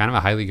kind of a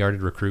highly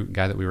guarded recruit,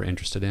 guy that we were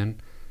interested in,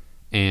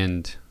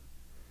 and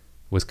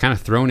was kind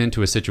of thrown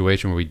into a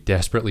situation where we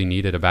desperately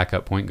needed a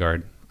backup point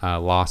guard.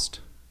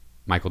 Lost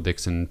Michael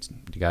Dixon,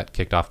 got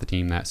kicked off the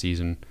team that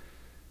season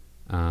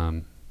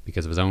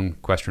because of his own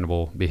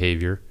questionable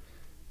behavior,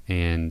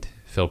 and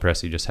Phil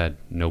Pressey just had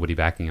nobody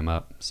backing him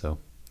up. So,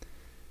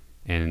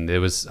 and it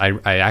was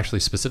I actually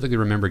specifically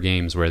remember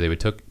games where they would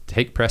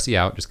take Pressey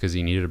out just because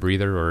he needed a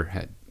breather or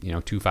had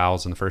 2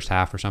 fouls in the first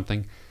half or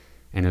something,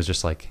 and it was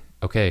just like,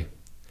 okay,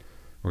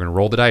 we're gonna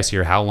roll the dice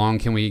here. How long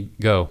can we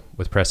go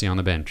with Pressey on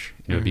the bench?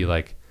 And it would be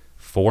like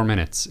 4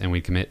 minutes, and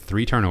we'd commit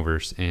 3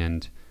 turnovers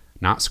and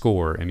not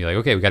score, and be like,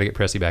 okay, we got to get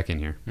Pressey back in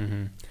here.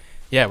 Mm-hmm.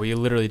 Yeah, we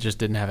literally just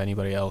didn't have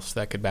anybody else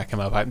that could back him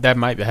up. That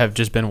might have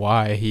just been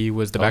why he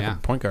was the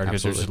backup point guard,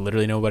 because there's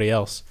literally nobody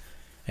else.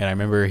 And I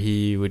remember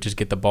he would just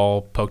get the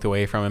ball poked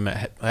away from him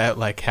at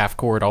like half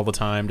court all the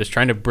time, just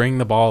trying to bring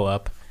the ball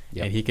up,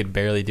 and he could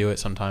barely do it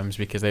sometimes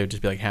because they would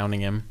just be like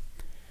hounding him.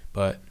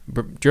 But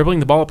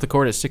dribbling the ball up the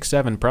court at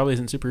 6'7" probably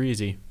isn't super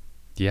easy.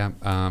 Yeah,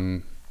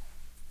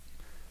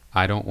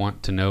 I don't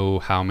want to know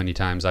how many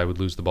times I would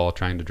lose the ball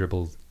trying to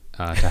dribble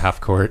to half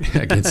court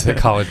against the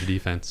college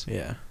defense.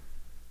 Yeah.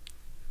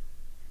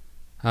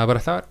 But I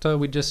thought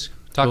we'd just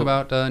talk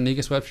about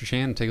Negus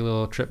Webster-Chan and take a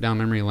little trip down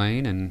memory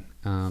lane and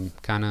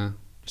kind of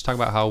just talk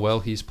about how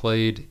well he's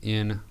played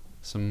in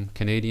some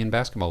Canadian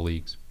basketball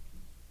leagues.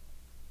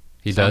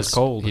 He does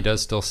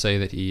still say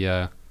that he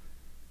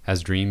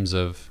has dreams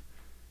of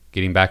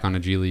getting back on a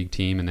G League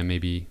team and then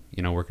maybe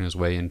working his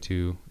way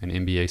into an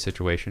NBA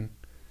situation.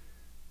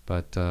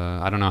 But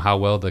I don't know how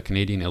well the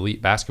Canadian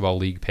Elite Basketball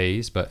League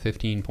pays, but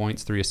 15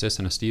 points, 3 assists,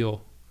 and a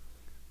steal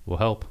will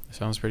help.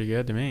 Sounds pretty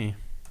good to me.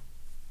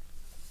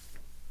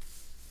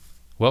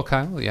 Well,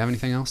 Kyle, do you have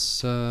anything else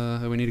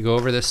that we need to go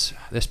over this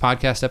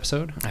podcast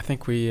episode? I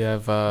think we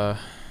have. I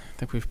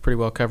think we've pretty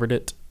well covered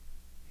it.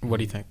 What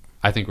do you think?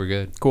 I think we're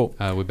good. Cool.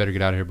 We better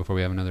get out of here before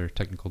we have another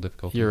technical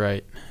difficulty. You're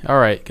right. All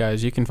right,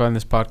 guys. You can find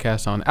this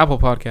podcast on Apple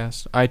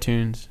Podcasts,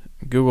 iTunes,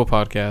 Google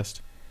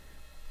Podcast.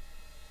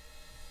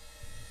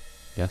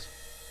 Yes.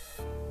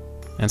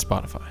 And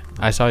Spotify.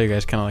 I saw you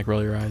guys kind of like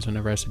roll your eyes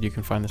whenever I said you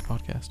can find this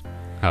podcast.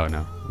 Oh,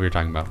 no. We were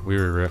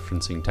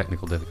referencing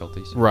technical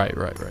difficulties. Right.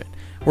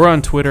 We're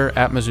on Twitter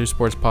at Mizzou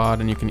Sports Pod,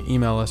 and you can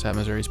email us at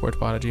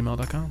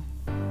MissouriSportsPod@gmail.com.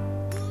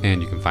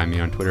 And you can find me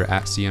on Twitter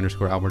at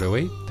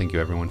C_Albert08. Thank you,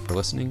 everyone, for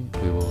listening.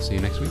 We will see you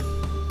next week.